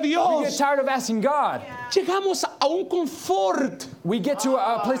pedirle a we get Dios. tired of asking God. Llegamos a un confort We get to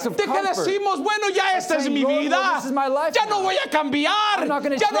a place of de que comfort. decimos, bueno, ya esta es saying, mi Lord, vida. Lord, this is my life Ya now. no voy a cambiar. I'm not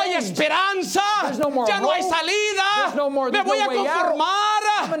gonna Ya no hay change. esperanza. There's no more Ya no hay hope. salida. There's no more- Me there's voy no a way out. I'm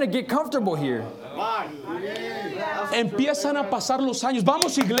conformar. going to get comfortable here. Empiezan a pasar los años.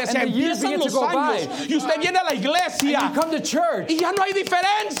 Vamos, iglesia. And the years Empiezan begin to los go años. by. Y usted viene a la iglesia. You come to church. Y ya no hay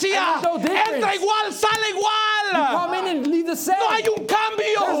diferencia. And there's no difference. Entra igual, sale igual. Come in and leave the same. No hay un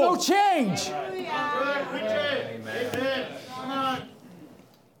There's no cambio. change.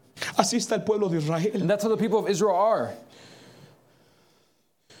 Así está el pueblo de Israel. And that's how the people of Israel are.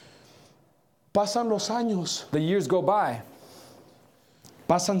 Pasan los años. The years go by.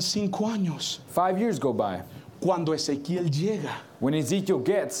 Pasan 5 años. 5 years go by. Cuando Ezequiel llega. When Ezekiel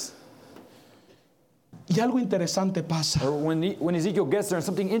gets, Y algo interesante pasa. or when Ezekiel gets there and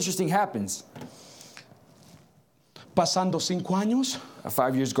something interesting happens. Pasando 5 años,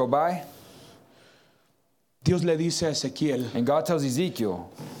 5 years go by, Dios le dice a Ezequiel. and God tells Ezekiel,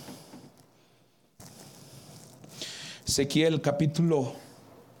 Ezequiel capítulo.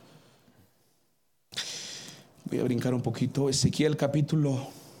 Voy a brincar un poquito. Ezequiel capítulo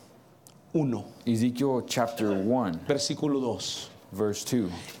 1, Ezekiel chapter 1, versículo 2. verse 2.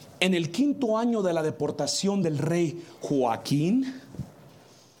 En el 5º año de la deportación del rey Joaquín,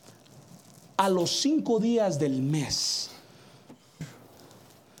 a los 5 días del mes.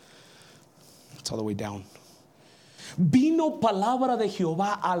 It's all the way down. Vino palabra de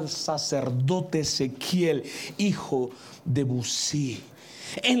Jehová al sacerdote Ezequiel, hijo de Busí.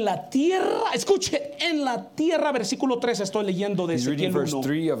 En la tierra, escuche, en la tierra, versículo 3 estoy leyendo de He's reading Ezequiel verse 1.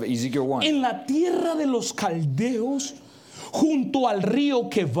 3 of Ezekiel 1. En la tierra de los caldeos, junto al río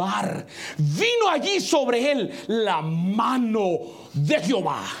Quebar, vino allí sobre él la mano de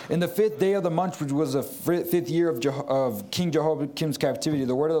Jehová. In the 5th day of the month, which was the 5th year of King Jehoiakim's captivity,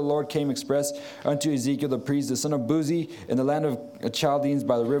 the word of the Lord came express unto Ezekiel the priest, the son of Buzi, in the land of Chaldeans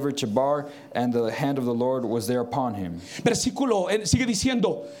by the river Chebar, and the hand of the Lord was there upon him. Versículo, sigue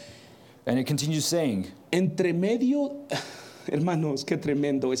diciendo, And it continues saying, entre medio, hermanos, qué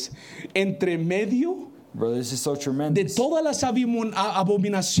tremendo es, entre medio brother, this is so de tremendous. todas las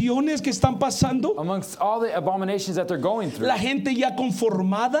abominaciones que están pasando, Amongst all the abominations that they're going through, la gente ya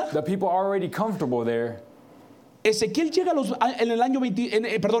conformada, the people are already comfortable there. Ezequiel llega en el año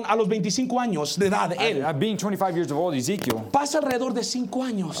a los 25 años de edad, él Being 25 years old, Ezekiel, pasa alrededor de 5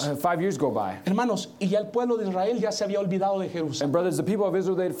 años. 5 years go by. Hermanos, y ya el pueblo de Israel ya se había olvidado de Jerusalén. And brothers, the people of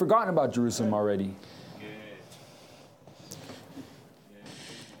Israel, they had forgotten about Jerusalem already.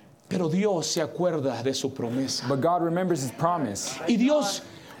 Pero Dios se acuerda de su promesa. But God remembers his promise. Y Dios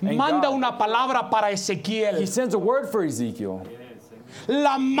And manda God- una palabra para He Ezequiel. sends a word for Ezekiel.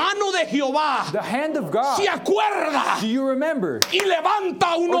 La mano de Jehová The hand of God. se acuerda Do you remember? y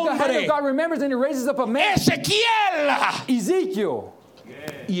levanta un Or the hand hombre, of God remembers and he raises up a man, Ezequiel, Ezekiel,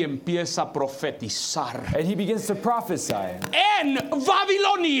 y empieza a profetizar and he begins to prophesy en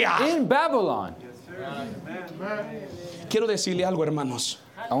Babilonia. in Babylon. Quiero decirle algo, hermanos.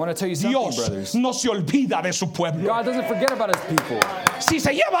 I want to tell you something, Dios brothers. no se olvida de su pueblo. God doesn't forget about his people. Si se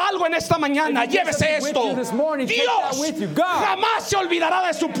lleva algo en esta mañana, If you take llévese something with esto. you this morning, take that Dios with you. God jamás se olvidará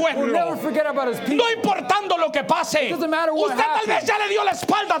de su will never pueblo. forget about his people. No importando lo que pase. Doesn't matter what Usted tal vez happens. ya le dio la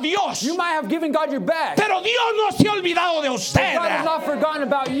espalda a Dios. You might have given God your back. Pero Dios no se ha olvidado de usted. God has not forgotten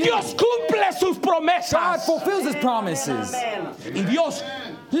about you. Dios cumple sus God promesas. fulfills his promises. Y Dios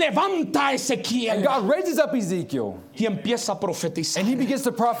levanta a And Ezequiel God raises up Ezekiel. y empieza a profetizar. And he begins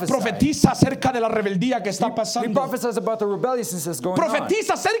to prophesy. Profetiza acerca de la rebeldía que está He pasando. prophesies about the rebelliousness that's going on.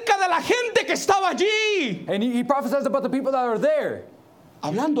 Profetiza acerca de la gente que estaba allí. And he prophesies about the people that are there,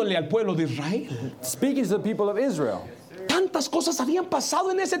 Hablándole al pueblo de Israel. speaking to the people of Israel. Tantas cosas habían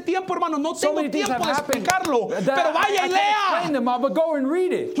pasado en ese tiempo, hermano. No So tengo many things tiempo have de happened. explicarlo. that Pero vaya I y can't explain lea. them all, but go and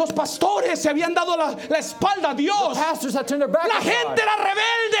read it. Los pastores se habían dado la espalda a Dios. Pastors had turned their back La on gente God.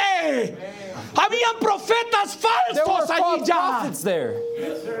 era rebelde. Habían profetas There were falsos allí false ya. prophets there.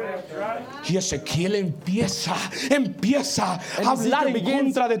 Y Ezequiel empieza And a hablar Ezekiel en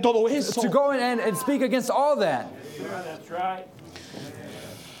begins contra de todo eso. To go and speak against all that. That's right.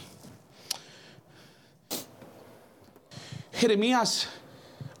 Jeremías,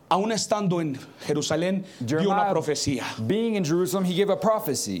 aún estando en Jerusalén, dio una Jeremiah, profecía. being in Jerusalem, he gave a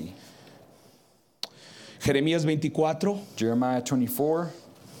prophecy. Jeremías 24, Jeremiah 24,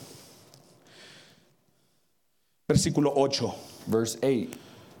 versículo 8. verse 8.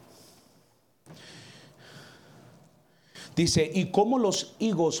 Dice, y como los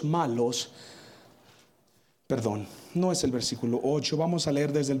higos malos, perdón, no es el versículo 8, vamos a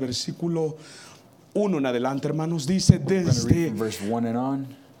leer desde el versículo 1 en adelante, hermanos. Dice, I'm going to read desde from verse 1 and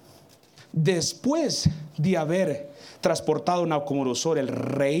on. después de haber transportado a Nabucodonosor, el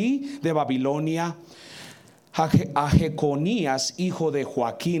rey de Babilonia, a Jeconías, hijo de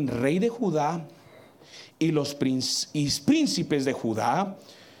Joaquín, rey de Judá, y los príncipes de Judá,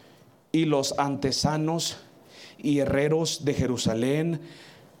 y los antesanos y herreros de Jerusalén,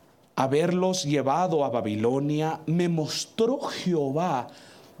 haberlos llevado a Babilonia, me mostró Jehová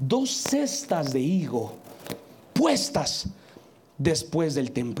 2 cestas de higo puestas después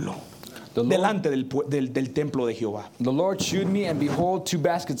del templo, The Lord- delante del templo de Jehová. The Lord shewed me, and behold, 2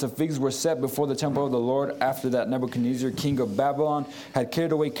 baskets of figs were set before the temple of the Lord, after that Nebuchadnezzar, king of Babylon, had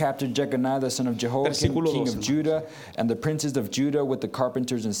carried away captive Jeconiah, the son of Jehoiakim, Versículo king 12. of Judah, and the princes of Judah with the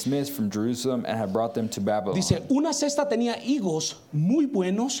carpenters and smiths from Jerusalem, and had brought them to Babylon. Dice, una cesta tenía higos muy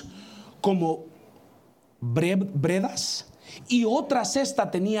buenos como bredas, y otra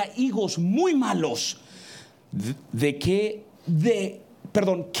cesta tenía higos muy malos,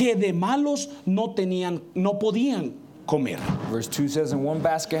 que de malos no podían comer. Verse 2 says, and one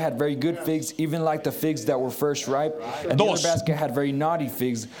basket had very good figs, even like the figs that were first ripe, and the other Dos. basket had very naughty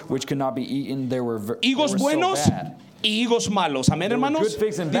figs, which could not be eaten. They were Higos buenos so bad. y higos malos. Amén, There were hermanos. good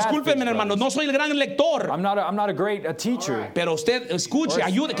figs and bad Discúlpenme, figs, hermanos, no soy el gran lector, I'm not a great teacher. pero usted escuche,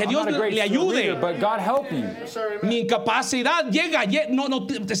 ayude, que I'm Dios not a great le reader, ayude. but God help you. Mi incapacidad llega, no,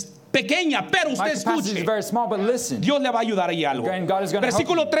 es pequeña, pero My usted capacity is escuche. very small, but listen. Dios le va a ayudar ahí algo. And God is gonna help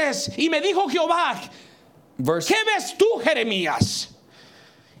Versículo you. 3. Y me dijo Jehová, Verse ¿qué ves tú, Jeremías?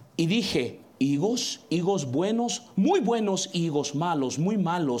 Y dije, higos buenos, muy buenos, higos malos, muy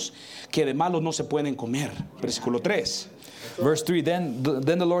malos, que de malos no se pueden comer. Versículo 3. Verse 3, then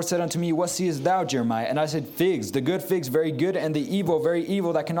the Lord said unto me, what seest thou, Jeremiah? And I said, figs, the good figs, very good, and the evil, very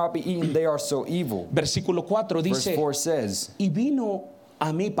evil, that cannot be eaten, they are so evil. Versículo 4 Verse dice, 4 says, y vino a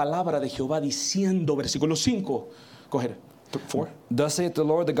mí palabra de Jehová diciendo, versículo 5, coger, 4. thus saith the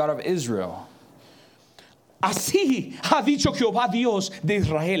Lord, the God of Israel, Así ha dicho Jehová Dios de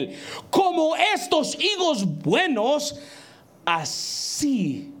Israel, como estos higos buenos,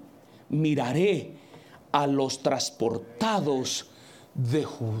 así miraré a los transportados de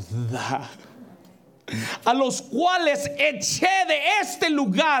Judá, a los cuales eché de este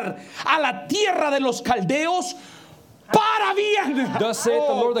lugar a la tierra de los caldeos para bien. thus saith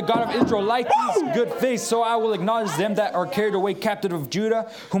the Lord, the God of Israel, like these good figs, so I will acknowledge them that are carried away captive of Judah,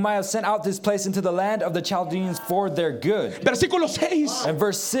 whom I have sent out this place into the land of the Chaldeans for their good. Versículo 6. And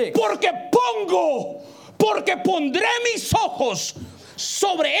verse 6, Porque pondré mis ojos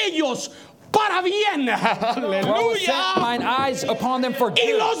sobre ellos para bien. for I will set Aleluya. mine eyes upon them for Y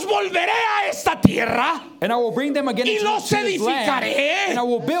good, los volveré a esta tierra. and I will bring them again Y into los to this land, edificaré. and I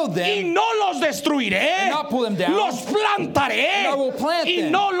will build Y them, no los destruiré. And not pull them down. Los plantaré. And I will plant Y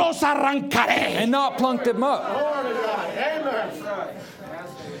them. no los arrancaré. and not plunk them up.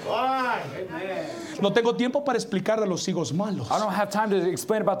 No tengo tiempo para explicar de los higos malos. I don't have time to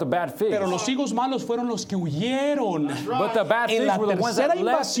explain about the bad figs. Pero los higos malos fueron los que huyeron. But the bad En figs la were the ones tercera that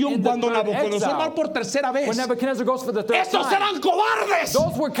left invasión, in the cuando third Nabucodonosor va exile. por tercera vez, When Nebuchadnezzar goes for the third estos time, eran cobardes.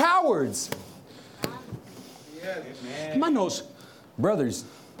 those were cowards. Hermanos, Brothers,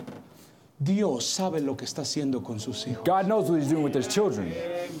 Dios sabe lo que está haciendo con sus hijos. God knows what he's doing with his children.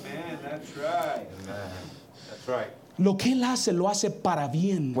 That's right. That's right. Lo que Él hace, lo hace para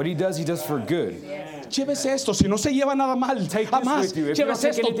bien. What he does for good. Llévese esto, si no se lleva nada mal, Take this jamás. with you. If you don't Llévese take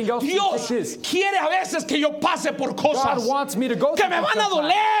esto. anything else, Dios take this. quiere a veces que yo pase por cosas God wants me to go que through me things van a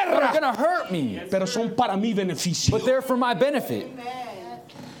sometimes that are doler, going to hurt me, pero son para mi beneficio. but they're for my benefit.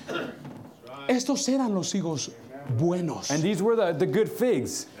 Estos eran los higos buenos And these were the good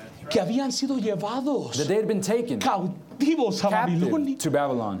figs que habían sido llevados that they had been taken cautivos a captive Babilonia. to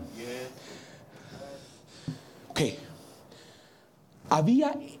Babylon. Ok.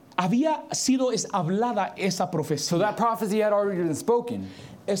 Había sido hablada esa So profecía. that prophecy had already been spoken,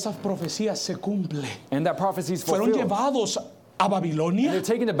 Esa profecía se cumple. and that prophecy is Fueron fulfilled. llevados a And Babilonia. they're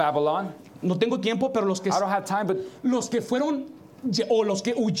taken to Babylon. no tengo tiempo, pero los que I don't have time, but fueron o los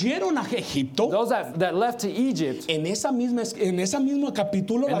que huyeron a Egipto, those that left to Egypt, en ese mismo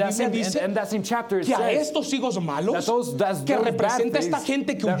capítulo in la that, Biblia same, dice in that same chapter, it que a says estos hijos malos that's que those bad representa esta things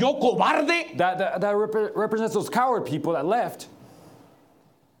gente que that- huyó cobarde, that represents those coward people that left.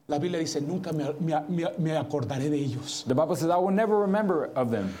 la Biblia dice nunca me acordaré de ellos. The Bible says, I will never remember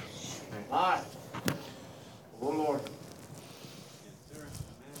of them. Oh, Lord.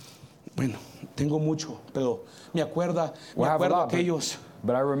 Bueno, tengo mucho, pero me acuerdo We have a lot, aquellos,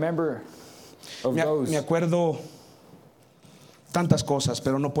 but I remember of those. me acuerdo tantas cosas,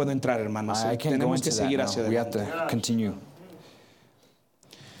 pero no puedo entrar, hermanos. I can't go Tenemos que into that seguir hacia now. We have adelante. to continue.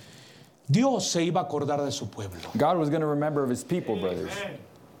 Dios se iba a acordar de su pueblo. God was going to remember of his people, brothers.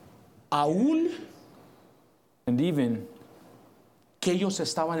 Aún And even, que ellos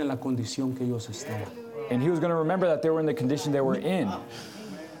estaban en la condición que ellos estaban. and he was going to remember that they were in the condition they were in.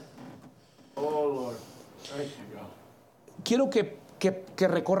 Oh, Lord. Thank you, God. Quiero que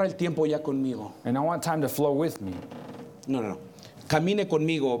recorra el tiempo ya conmigo. And I want time to flow with me. No. Camine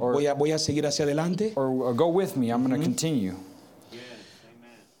conmigo. Voy a seguir hacia adelante. Or go with me. I'm going to continue.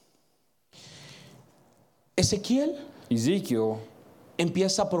 Ezequiel Ezekiel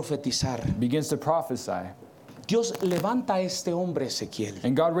empieza a profetizar. begins to prophesy. Dios levanta a este hombre Ezequiel.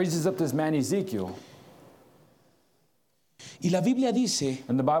 And God raises up this man Ezekiel. Y la Biblia dice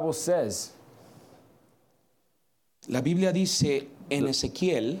And the Bible says en Ezequiel, in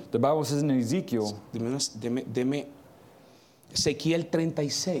Ezekiel, deme Ezequiel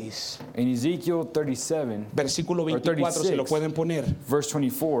 36, in Ezekiel 37, versículo 24, se lo 36. pueden poner. verse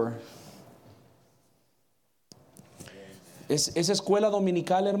 24, Es escuela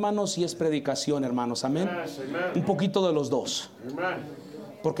dominical, hermanos, y es predicación, hermanos. Amén. Yes, amen. Un poquito de los dos. Amen.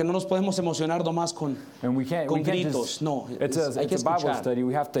 Porque no nos podemos emocionar nomás con and we can't gritos. just, No, it's hay que a Bible escuchar. study.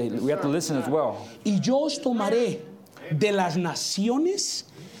 We have to listen as well. Y yo os tomaré de las naciones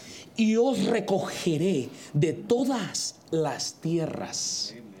y os recogeré de todas las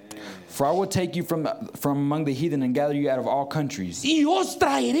tierras. For I will take you from among the heathen and gather you out of all countries, Y os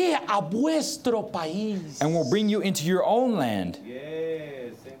traeré a vuestro país. and will bring you into your own land.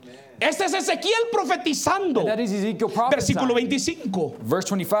 Este es Ezequiel profetizando. And that is Ezekiel Versículo prophesying. 25. Verse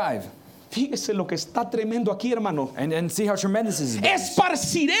 25. Fíjese lo que está tremendo aquí, hermano. And see how tremendous this is.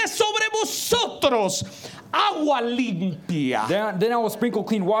 Esparciré sobre vosotros agua limpia. Then I will sprinkle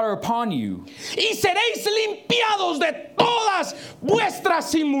clean water upon you, Y seréis limpiados de todas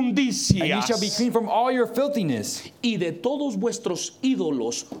vuestras and ye shall be inmundicias. clean from all your filthiness, Y de todos vuestros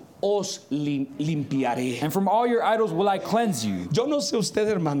ídolos os limpiaré. and from all your idols will I cleanse you. Yo no sé usted,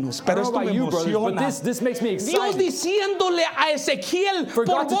 hermanos, I pero don't know esto me about you, brothers, but emociona. this makes me Dios excited. diciéndole a Ezequiel For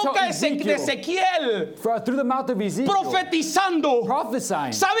por God to tell boca de Ezequiel, Through the mouth of Ezekiel, profetizando.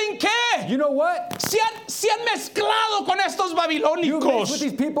 prophesying. ¿Saben qué? You know what? Se han mezclado con estos You mix babilónicos. with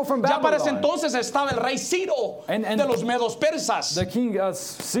these people from Ya para ese Babylon. entonces estaba el rey Ciro And de los medos persas. The king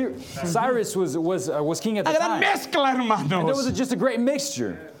Cyrus was king at the La gran time. mezcla, And there was hermanos. just a great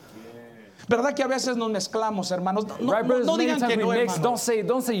mixture. ¿Verdad que a veces nos mezclamos, hermanos? No, Right, no, brothers? no Many digan times que we no, mix. hermanos.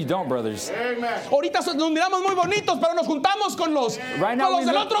 Don't say you don't, brothers. Amen. Ahorita nos miramos muy bonitos, pero nos juntamos con los Right now we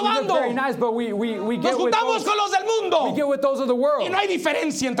del look, otro we look bando. very nice, but we Nos get with juntamos those, con los del we mundo. get with those of the world. Y no hay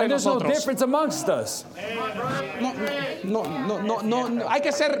diferencia entre And there's no nosotros. difference amongst us. No, hay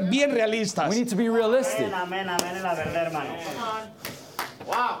que ser bien realistas. We need to be realistic. Amén, amén, es la verdad, hermano.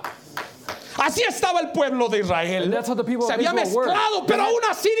 Así estaba el pueblo de Israel. And that's how the people Se of había Israel were. mezclado, pero aún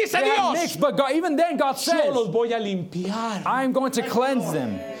así dice They had Dios, mixed, but God, even then God yo says, los voy a limpiar. I'm going to cleanse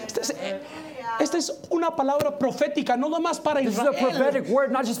them. Esta es una palabra profética, no nomás para This is a Israel, prophetic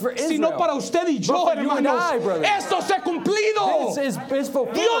word, not just for sino para Israel. usted y yo, But for you and hermanos. I, brother. Esto se ha cumplido. This is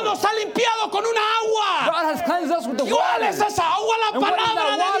fulfilled. Dios nos ha limpiado con una agua. God has cleansed us with the ¿Cuál water. es esa agua? La And what is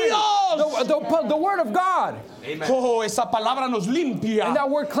palabra de Dios. that water? The word of God. Oh, esa palabra nos limpia. And that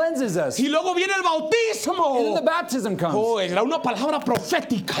word cleanses us. Y luego viene el And then bautismo. the baptism comes. Oh, era una palabra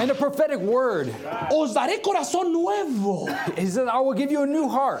profética. And a prophetic word. Os daré corazón nuevo He says, I will give you a new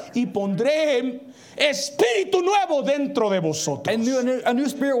heart. y pondré espíritu nuevo dentro de vosotros. And a new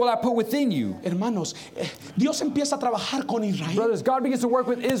spirit will I put within you. Hermanos, Dios empieza a trabajar con Israel. Brothers, God begins to work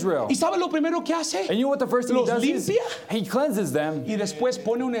with Israel. ¿Y sabe lo primero que hace? And you know what the first thing he Los does is? limpia. He cleanses them. Y después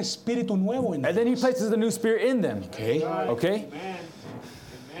pone un espíritu nuevo en And él. then he places the new spirit in them. Okay?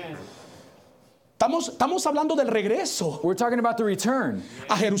 Estamos hablando del regreso We're talking about the return.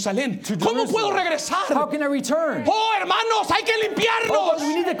 a Jerusalén. ¿Cómo Jerusalem. puedo regresar? How can I return? Oh, hermanos, hay que Oh, limpiarnos. but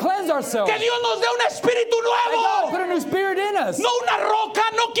we need to cleanse ourselves. Que Dios nos dé un espíritu That God put nuevo. a new spirit in us. No una roca,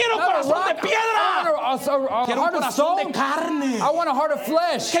 no quiero Not a corazón de rock. piedra. I want a Quiero un heart of corazón de stone. carne. I want a heart of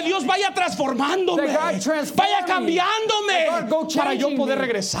flesh. Que Dios vaya transformándome, That God transform vaya me. cambiándome That God go para yo changing poder me,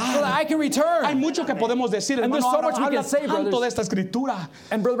 regresar. so that I can return. Hay mucho que podemos decir, And hermano. there's so Ahora much we habla can say, tanto brothers. de esta escritura.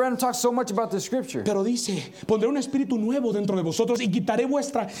 And Brother Branham talks so much about the scripture. Pero dice, pondré un espíritu nuevo dentro de vosotros y quitaré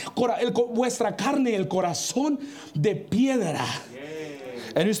vuestra carne, el corazón de piedra.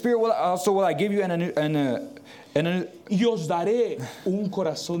 A new spirit will I give you, Y os daré un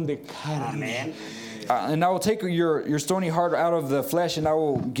corazón de carne. and I will take your stony heart out of the flesh, and I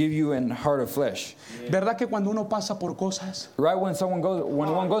will give you an heart of flesh. ¿Verdad que cuando uno pasa por cosas, Right when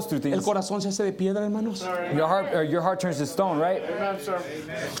one goes through el things, corazón se hace de piedra, hermanos? your heart turns to stone, right?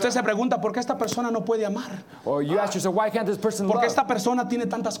 Usted se pregunta, ¿por qué esta persona no puede amar? Or you ask yourself, why can't this person ¿Por qué love? esta persona tiene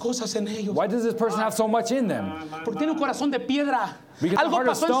tantas cosas en ellos? Why does this person have so much in them? Porque tiene un corazón de piedra. Because the Algo heart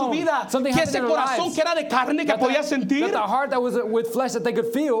of pasó en su stone. vida. Something Que happened ese in their corazón lives. que era de carne, que That podía sentir, the heart that was with flesh that they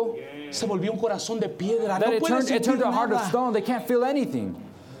could feel, se volvió un corazón de piedra. that No it puede turned sentir to a heart of nada. stone. They can't feel anything.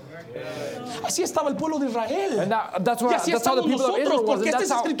 Así estaba el pueblo de Israel. And that's Y así how the estamos people of Israel nosotros, was. porque And esta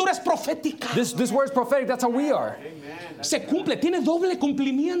that's how escritura es profética. this word is prophetic. That's how we are. Se cumple, tiene doble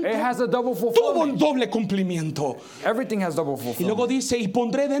cumplimiento. It has a double Tuvo un fulfillment. doble cumplimiento. Everything has double Y luego fulfillment. dice, y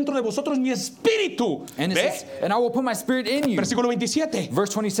pondré dentro de vosotros mi espíritu. And it ¿Ve? says, and I will put my spirit in you. Versículo 27.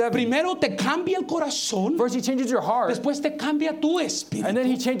 Verse 27. Primero te cambia el corazón, First he changes your heart, después te cambia tu espíritu. and then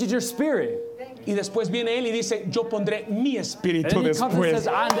he changes your spirit. Y después viene él y dice, yo pondré mi And espíritu then he comes and después. says,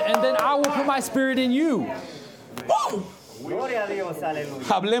 and then I will put my spirit in you. ¡Wow! Gloria a Dios, aleluya.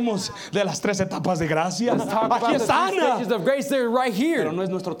 Hablemos de las tres etapas de gracia. Let's talk Aquí about the three están. stages of grace. They're right Pero here. no es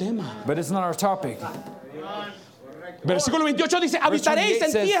nuestro tema. But it's not our topic. Versículo 28 dice, habitaréis 28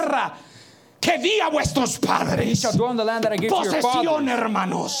 en says, tierra que di a vuestros You padres. shall dwell in the land that I gave to your Posesión, fathers.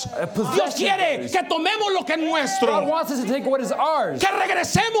 hermanos. possession, Dios quiere brothers. que tomemos lo que es God nuestro. wants us to take what is ours, Que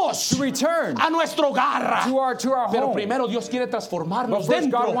regresemos to return a nuestro hogar. to our Pero home. primero Dios quiere But transformarnos first,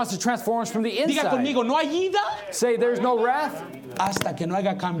 God dentro. wants to transform us from the Diga inside. conmigo, no hay ida Say there's no wrath hasta que no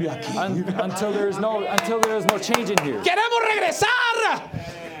haga cambio aquí. until there is no change in here. Queremos regresar,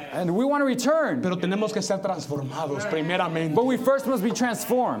 And we want to return, pero tenemos que ser transformados primeramente. but we first must be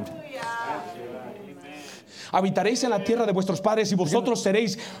transformed. Habitaréis en la tierra de vuestros padres y vosotros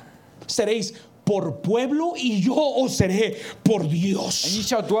seréis por pueblo y yo os seré por And ye Dios.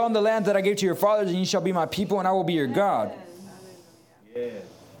 shall dwell in the land that I gave to your fathers, and ye shall be my people, and I will be your God.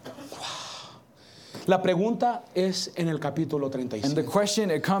 La pregunta es en el capítulo And 35. the question,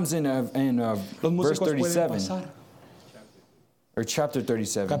 it comes in Los verse músicos pueden 37, pasar. or chapter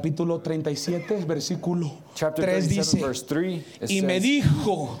 37. Capítulo 37, versículo Chapter 3 37, dice, verse 3, it y me says,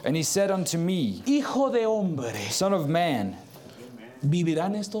 dijo, and he said unto me, hijo de hombre, Son of man,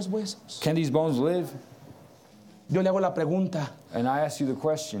 ¿vivirán estos huesos? can these bones live? Yo le hago la pregunta And I ask you the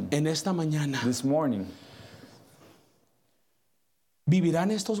question en esta mañana, this morning,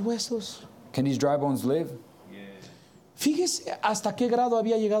 ¿vivirán estos huesos? can these dry bones live? Fíjese hasta qué grado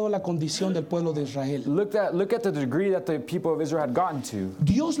había llegado la condición del pueblo de Israel. Look at the degree that the people of Israel had gotten to.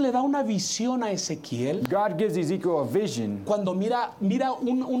 Dios le da una visión a Ezequiel God gives Ezekiel a vision cuando mira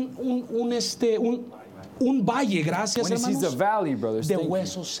un valle, gracias when he sees the hermanos, valley, brothers, de thank you,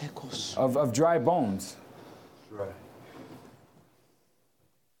 huesos secos. of dry bones.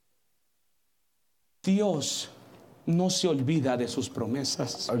 Dios no se olvida de sus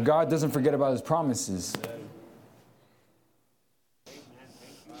promesas. God doesn't forget about his promises.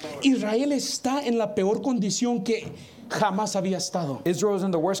 Israel está en la peor condición que jamás había estado. Israel is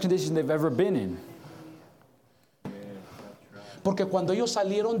in the worst condition they've ever been in. Porque cuando ellos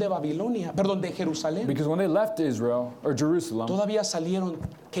salieron de Babilonia, perdón, de Jerusalén, Because when they left Israel, or Jerusalem, todavía salieron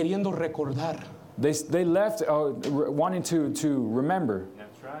queriendo recordar. they left wanting to remember.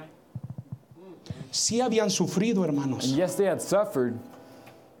 That's right. Sí habían sufrido, And hermanos. yes, they had suffered,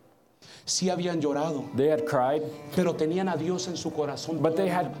 Sí habían llorado. they had cried, Pero tenían a Dios en su corazón. but they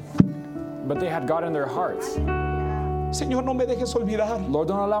had God in their hearts. Señor, no me dejes olvidar. Lord,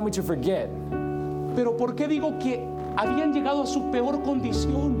 don't allow me to forget. Pero ¿por qué digo que habían llegado a su peor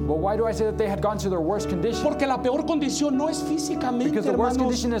condición? But why do I say that they had gone to their worst condition? Porque la peor condición no es físicamente, Because the worst hermanos.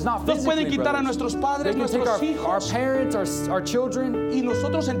 condition is not Nos pueden physically, quitar a brothers. nuestros They padres, can take nuestros our hijos, parents, our children, y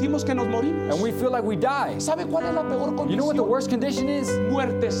nosotros sentimos que nos morimos. and we feel like we die. ¿Sabe cuál es la peor You know what the condición? worst condition is?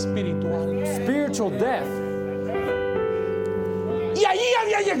 Muerte espiritual. Spiritual death. Y allí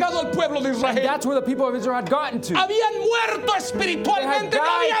había llegado el pueblo de Israel. That's where the people of Israel had gotten to. Habían muerto They had espiritualmente, no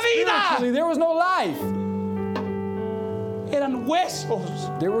died había spiritually. vida. There was no life. Eran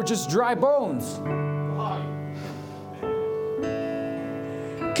huesos. They were just dry bones.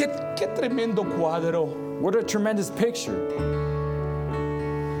 Qué tremendo cuadro. What a tremendous picture.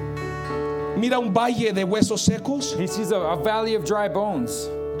 Mira un valle de huesos secos. He sees a valley of dry bones.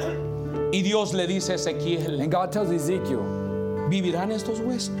 Y Dios le dice a Ezequiel, And God tells Ezekiel, ¿vivirán estos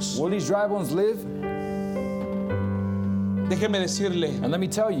huesos? will these dry bones live? Déjeme decirle, And let me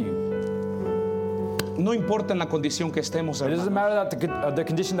tell you, no importa en la condición que estemos, it doesn't hermano. matter that the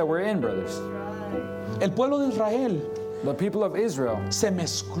condition that we're in, brothers. El pueblo de Israel The people of Israel, se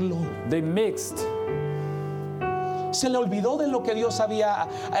mezcló. they mixed. Se le olvidó de lo que Dios había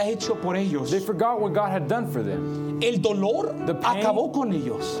hecho por ellos. They forgot what God had done for them. El dolor The pain. acabó con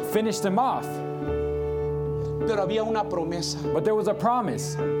ellos. Finished them off. Pero había una promesa. But there was a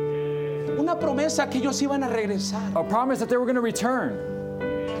promise. Una promesa que ellos iban a regresar. A promise that they were going to return.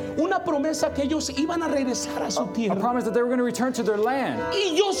 Una promesa que ellos iban a regresar a su A tierra. promise that they were going to return to their land.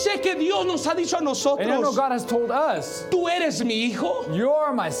 Y yo sé que Dios nos ha dicho a And I know nosotros, God has told us, tú eres mi hijo,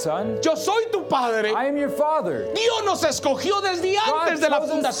 you're my son. yo soy tu padre. I am your father. Dios nos escogió desde God antes de la chose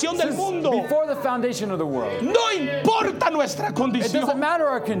us fundación del since mundo. before the foundation of the world. No importa nuestra It doesn't condición. matter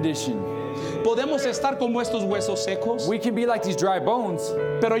our condition. Podemos estar como estos huesos secos, We can be like these dry bones.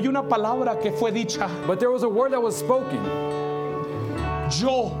 pero hay una palabra que fue dicha. But there was a word that was spoken.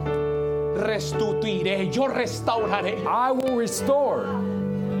 Yo restituiré, yo restauraré, I will restore.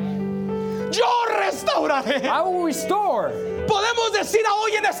 yo restauraré. I will restore. Podemos decir a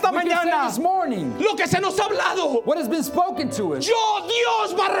hoy en esta We can say mañana this morning lo que se nos ha hablado. what has been spoken to us.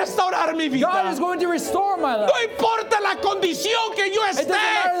 Dios va a restaurar mi vida. God is going to restore my life. No importa la condición que yo It doesn't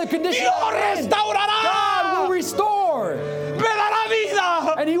matter the esté, condition Dios I'm in. restaurará. God will restore. Me dará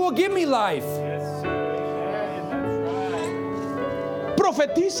vida. And He will give me life.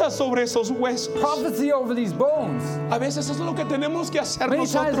 Profetiza sobre esos huesos. Prophecy over these bones. A veces eso es lo que tenemos que hacer Many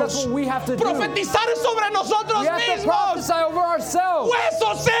times that's nosotros. what we have to do. Profetizar sobre nosotros We have to mismos. prophesy over ourselves.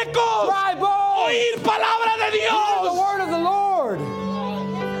 Huesos secos. Dry bones. Oír palabra de Hear the Dios. word of the Lord.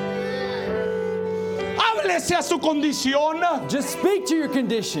 Háblese a su condición. Just speak to your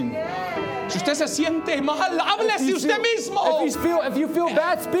condition. Si usted se siente mal, háblese usted mismo. If you feel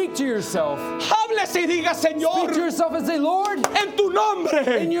bad, speak to yourself. Háblese y diga, Speak to Señor, yourself and say, Lord, en tu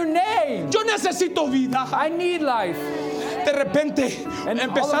nombre, in your name, yo necesito vida. I need life. De repente And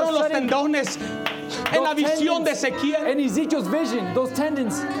empezaron all of a los sudden, tendones en la Those visión de tendons, Ezequiel. in Ezekiel's vision, those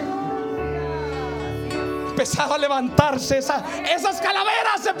tendons, Empezaba a levantarse, esas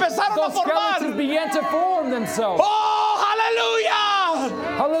calaveras se empezaron a those skeletons formar. began to form themselves. ¡Oh,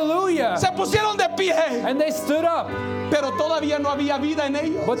 aleluya! Hallelujah. Se pusieron de pie, And they stood up, pero todavía no había vida en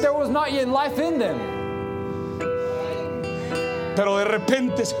ellos. but there was not yet life in them. Pero de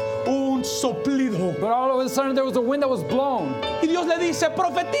repente un soplido. But all of a sudden there was a wind that was blown. Y Dios le dice,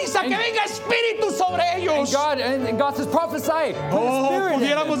 profetiza que venga espíritu sobre ellos. And God says, prophesy. Put the Oh, spirit in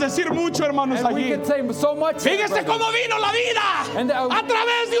pudiéramos them. decir mucho, hermanos, And we allí. could say so much. Fíjese cómo vino la vida And a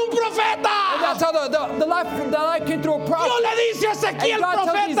través de un And profeta. that's how the life came through a Dios prophet. le dice a And Ezequiel, God tells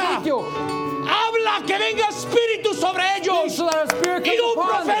profeta, Ezekiel, habla que venga espíritu sobre ellos. so that a spirit Y comes un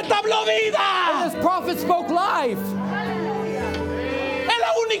upon them. profeta habló vida. And this prophet spoke life. Es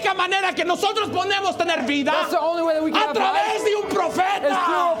la única manera que nosotros podemos tener vida. That's the only way that we can A have life. través de un Is through profeta.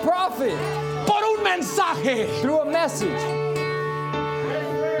 a prophet, Por un mensaje. through a message.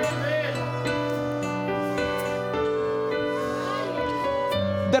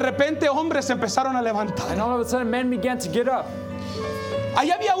 De repente hombres se empezaron a levantar. And all of a sudden men began to get up.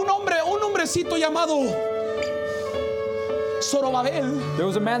 Ahí había un hombrecito llamado Zorobabel. There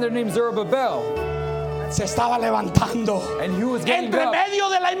was a man there named Zerubbabel, Se estaba levantando and he was getting entre up medio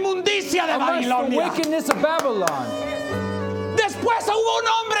de la inmundicia de amongst the Babilonia. wickedness of Babylon. Después hubo un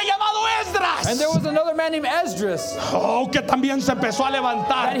hombre llamado Esdras. And there was another man named Esdras, Oh, que también se empezó a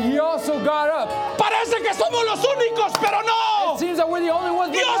levantar. and he also got up. Parece que somos los únicos, pero no. It seems that we're the only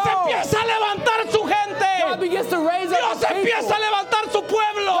ones Dios that know. empieza a levantar su God gente. begins to raise up Dios his people. empieza a levantar su God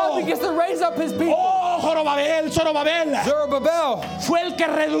pueblo. begins to raise up his people. Oh, Zorobabel Zerubbabel, fue el que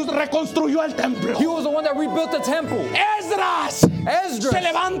reconstruyó el templo. he was the one that rebuilt the temple. Esdras Esdras, se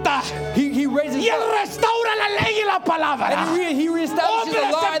levanta he raises y él up. restaura la ley y la palabra. And he reestablishes the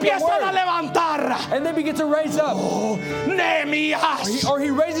Hombres law and the empiezan a word. levantar. And they begin to raise up. Nehemías, Or he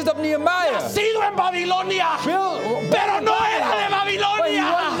raises up Nehemiah. nacido en Babilonia, Bill, pero no era de but he wasn't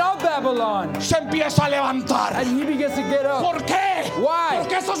Babilonia, of Babylon. se empieza a levantar. And he begins to get up. ¿Por qué? Why?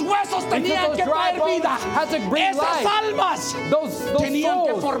 Porque esos huesos tenían those que dry traer bones vida. had to bring Esas life. almas Those tenían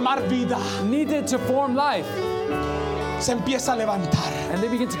que souls formar vida. needed to form life. Se empieza a levantar. And they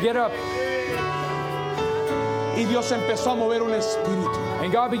begin to get up. Y Dios empezó a mover un espíritu.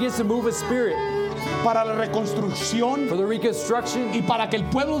 And God begins to move his spirit. para la reconstrucción for the reconstruction, y para que el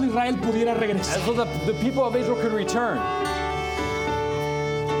pueblo de Israel pudiera regresar. and so the people of Israel could return.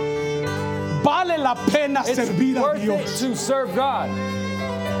 Vale la pena It's servir a worth it Dios. to serve God.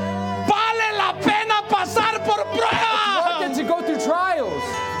 Vale la pena pasar por Worth pruebas. it to go through trials.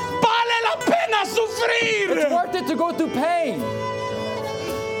 Vale la pena It's sufrir. worth it to go through pain.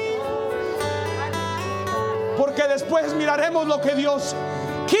 Porque después miraremos lo que Dios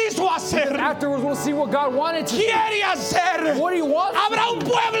quiso hacer, Afterwards, we'll see what God wanted to do. quiere hacer. What He wants. Habrá un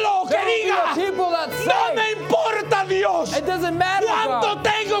pueblo que There will be diga: a people that no me say, importa, Dios, it doesn't matter, cuánto God,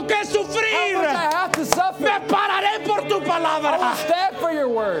 tengo que how sufrir. much I have to suffer. Me pararé por tu I will palabra. stand for your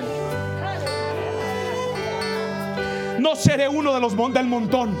word. No seré uno de los del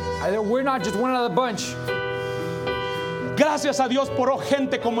montón. We're not just one out of the bunch. Gracias a Dios por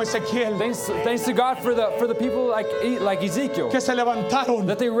gente como Ezequiel Thanks to God for the people like Ezekiel que se levantaron.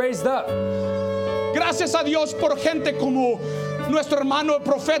 that they raised up. Gracias a Dios por gente como nuestro hermano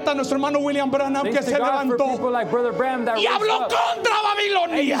profeta, nuestro hermano William Branham, que Thanks se to God for levantó people like Brother Branham that y raised habló up contra and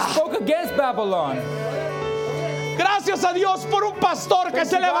he Babilonia. spoke against Babylon. Gracias a Dios por un pastor que Thanks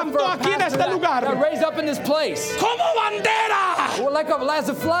se to God for levantó a aquí en pastor este that lugar raised up in this place. como bandera. Well, as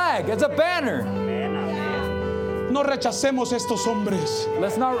a flag, as a banner. No rechacemos estos hombres.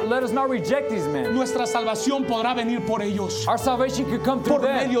 Let us not reject these men. Nuestra salvación podrá venir por ellos, Our salvation could come through por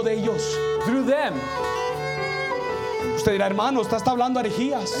them. medio de ellos. Through them. Usted dirá: hermano, usted está hablando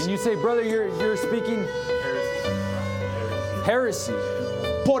herejías. And you say, brother, you're speaking heresy.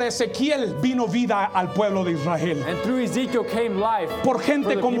 Por Ezequiel vino vida al pueblo de Israel. And through Ezekiel came life Por gente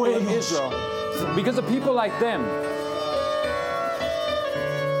for the como people of ellos. Israel. Because of people like them.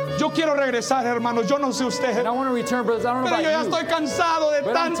 Yo quiero regresar, hermanos. Yo no sé usted, And I want to return, brothers. I don't know pero yo ya about estoy you. cansado de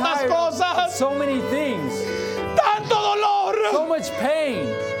But I'm tantas tired of cosas, so many things. tanto dolor. So much pain.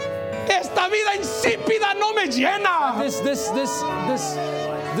 Esta vida insípida no me llena.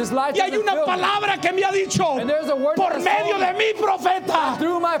 This life Y hay doesn't una fill me. palabra que me ha dicho And there's a word por that has medio told de mi profeta: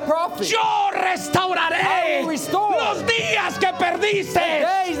 Through my prophet. yo restauraré I will restore los días que perdiste,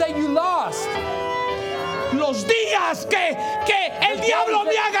 Days that you lost. los días que el diablo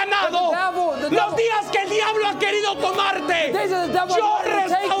me ha ganado, the devil- los días que el diablo ha querido tomarte. Days that the devil Yo has wanted to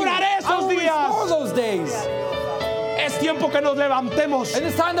take you. restauraré I esos will restore días. those days. Es tiempo que nos levantemos And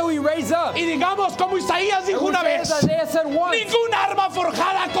it's time that we raise up. y digamos como Isaías dijo And we una say, vez: as Isaiah said once, ningún arma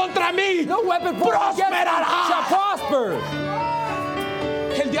forjada contra mí no weapon formed against me prosperará. shall prosper.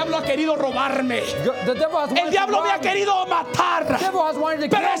 El diablo ha querido robarme. The devil has El wanted to diablo me ha rob me. querido matar. The devil has wanted to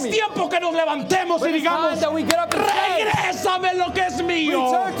Pero kill es me. tiempo que nos levantemos But y it's time digamos: that we get up and say, regrésame lo que es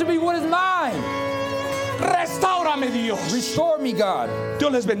mío. return to me what is mine. Restáurame, Dios. Restore me, God.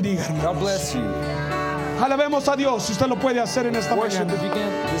 Dios les bendiga, hermano. God bless you. Alabemos a Dios. Usted lo puede hacer en esta Worship mañana. if you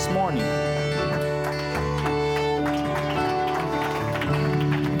can this morning.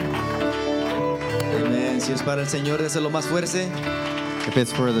 Amén. Si es para el Señor, déselo más fuerte. If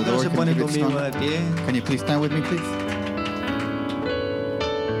it's for the No Lord, se can pone you give it conmigo strong? de pie. Can you please stand with me, please?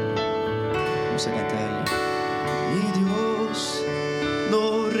 Vamos a cantarle. Y Dios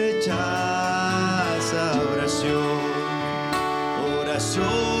no rechaza oración.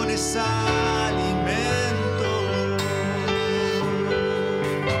 Oración es alimento.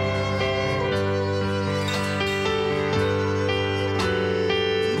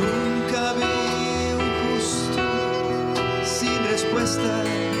 Nunca vi un justo sin respuesta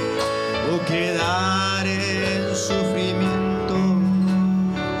o quedar en sufrimiento.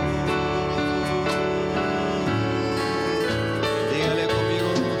 Dígale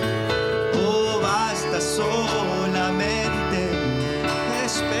conmigo: oh, basta solamente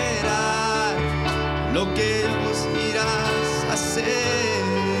esperar lo que vos irás a hacer.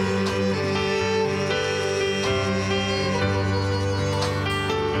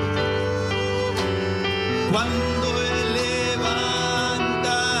 Cuando Él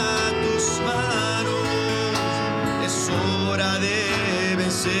levanta tus manos, es hora de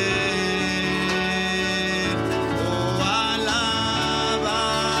vencer. Oh, alaba,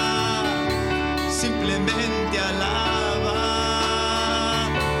 simplemente alaba.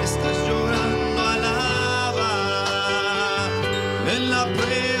 Estás llorando, alaba. En la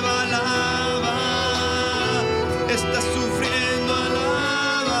prueba, alaba. Estás sufriendo,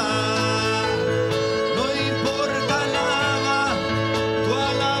 alaba. No importa, alaba, tu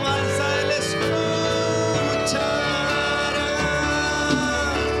alabanza Él escuchará.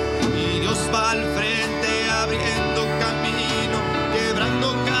 Y Dios va al frente abriendo camino, quebrando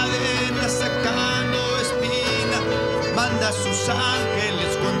cadenas, sacando espina. Manda a sus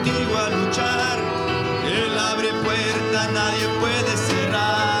ángeles contigo a luchar. Él abre puertas, nadie puede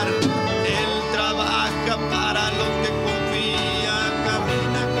cerrar. Él trabaja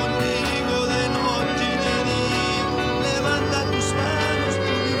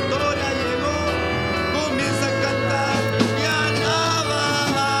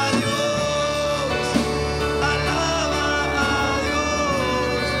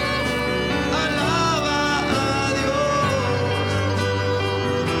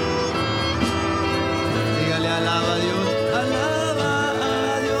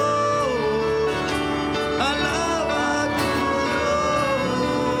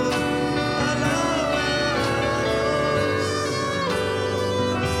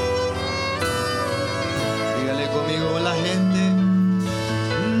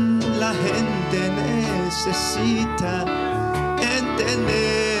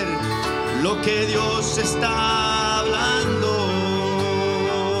lo que Dios está hablando.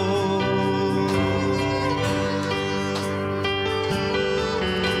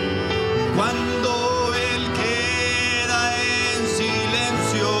 Cuando Él queda en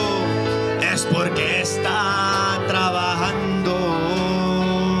silencio es porque está trabajando.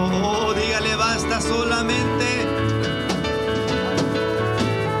 Oh, dígale, basta solamente.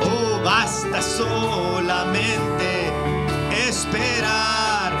 Oh, basta solamente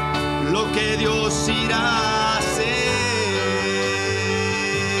esperar lo que Dios irá a hacer.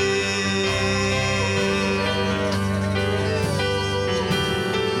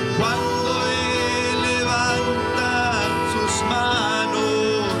 Cuando Él levanta sus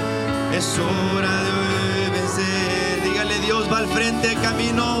manos, es hora de vencer. Dígale, Dios va al frente,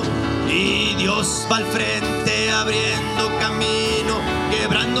 camino. Y Dios va al frente, abriendo camino,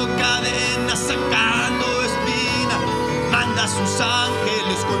 quebrando cadenas, sacando espinas. Manda a sus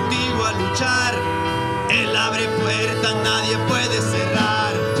ángeles contigo a luchar. Él abre puertas, nadie puede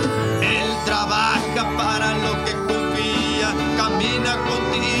cerrar. Él trabaja para lo que confía. Camina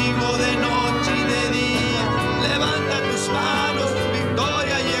contigo de noche y de día. Levanta tus manos, tu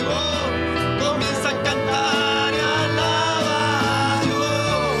victoria llegó. Comienza a cantar y alaba a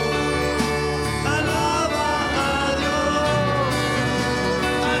Dios. Alaba a Dios.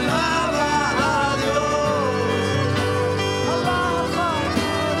 Alaba a Dios. Alaba a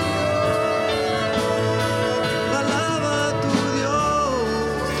Dios. Alaba a tu Dios.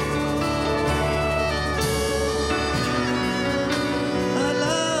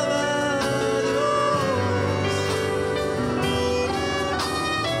 Alaba a Dios.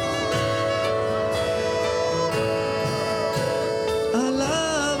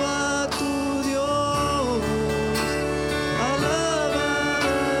 Alaba a tu Dios. Alaba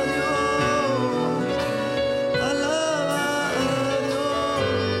a Dios. Alaba a Dios.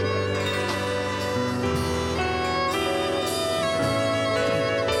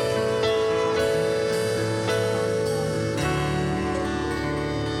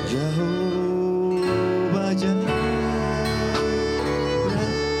 Jehová Jireh.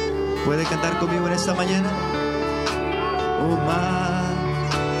 ¿Puede cantar conmigo en esta mañana? Oh, my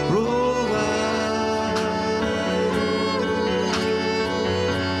provider.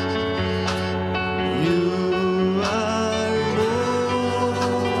 You are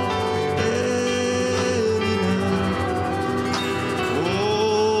more than enough.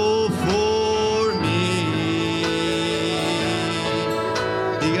 Oh, for me.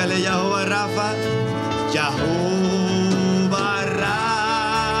 Dígale, Jehová Rafa. Jehová Rafa.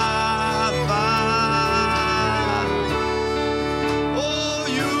 Oh,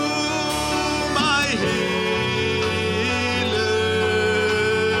 you, my healer.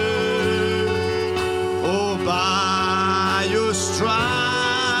 Oh, by your stripe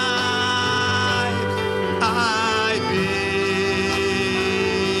I've been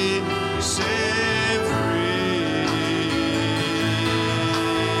set free.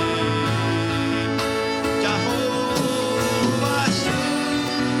 Jehovah Shammah.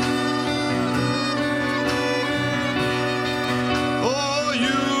 Oh,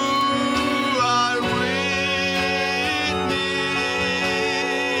 you are with me.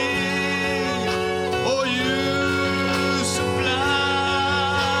 Oh, you supply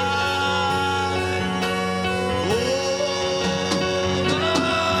all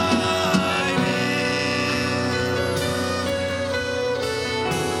my needs.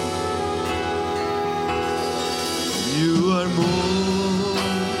 You are more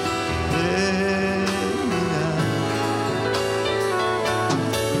than enough.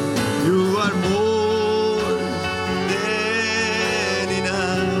 You are more than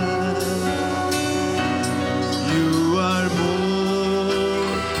enough. You are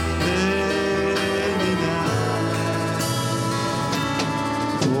more than enough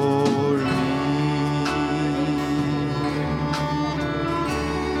for me.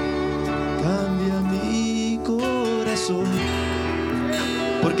 Cambia mi corazón.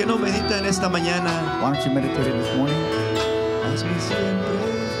 ¿Por qué no medita en esta mañana? Why don't you meditate this morning? Hazme siempre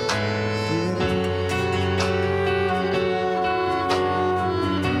fiel.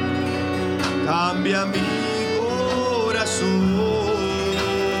 Cambia mi corazón.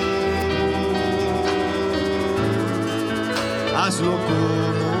 Hazlo como.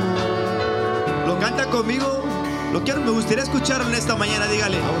 ¿Lo canta conmigo? Lo quiero, me gustaría escucharlo en esta mañana.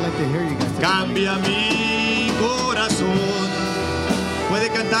 Dígale. I would like to hear you guys. Cambia mi corazón. ¿Puede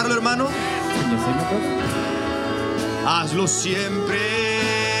cantarlo, hermano? Can you sing it, brother? Hazlo siempre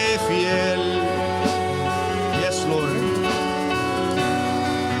fiel. Yes, Lord.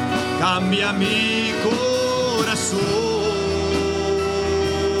 Cambia mi corazón.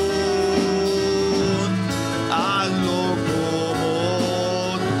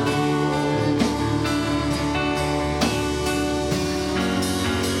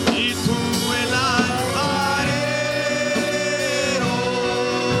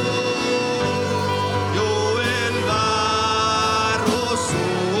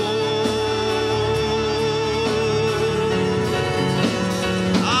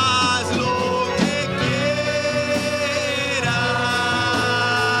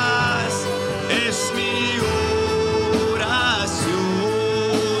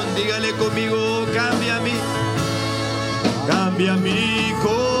 cambia mi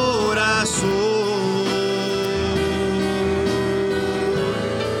corazón.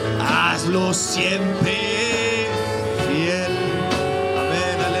 Hazlo siempre fiel.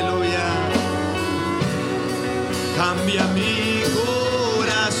 Amén, aleluya. Cambia mi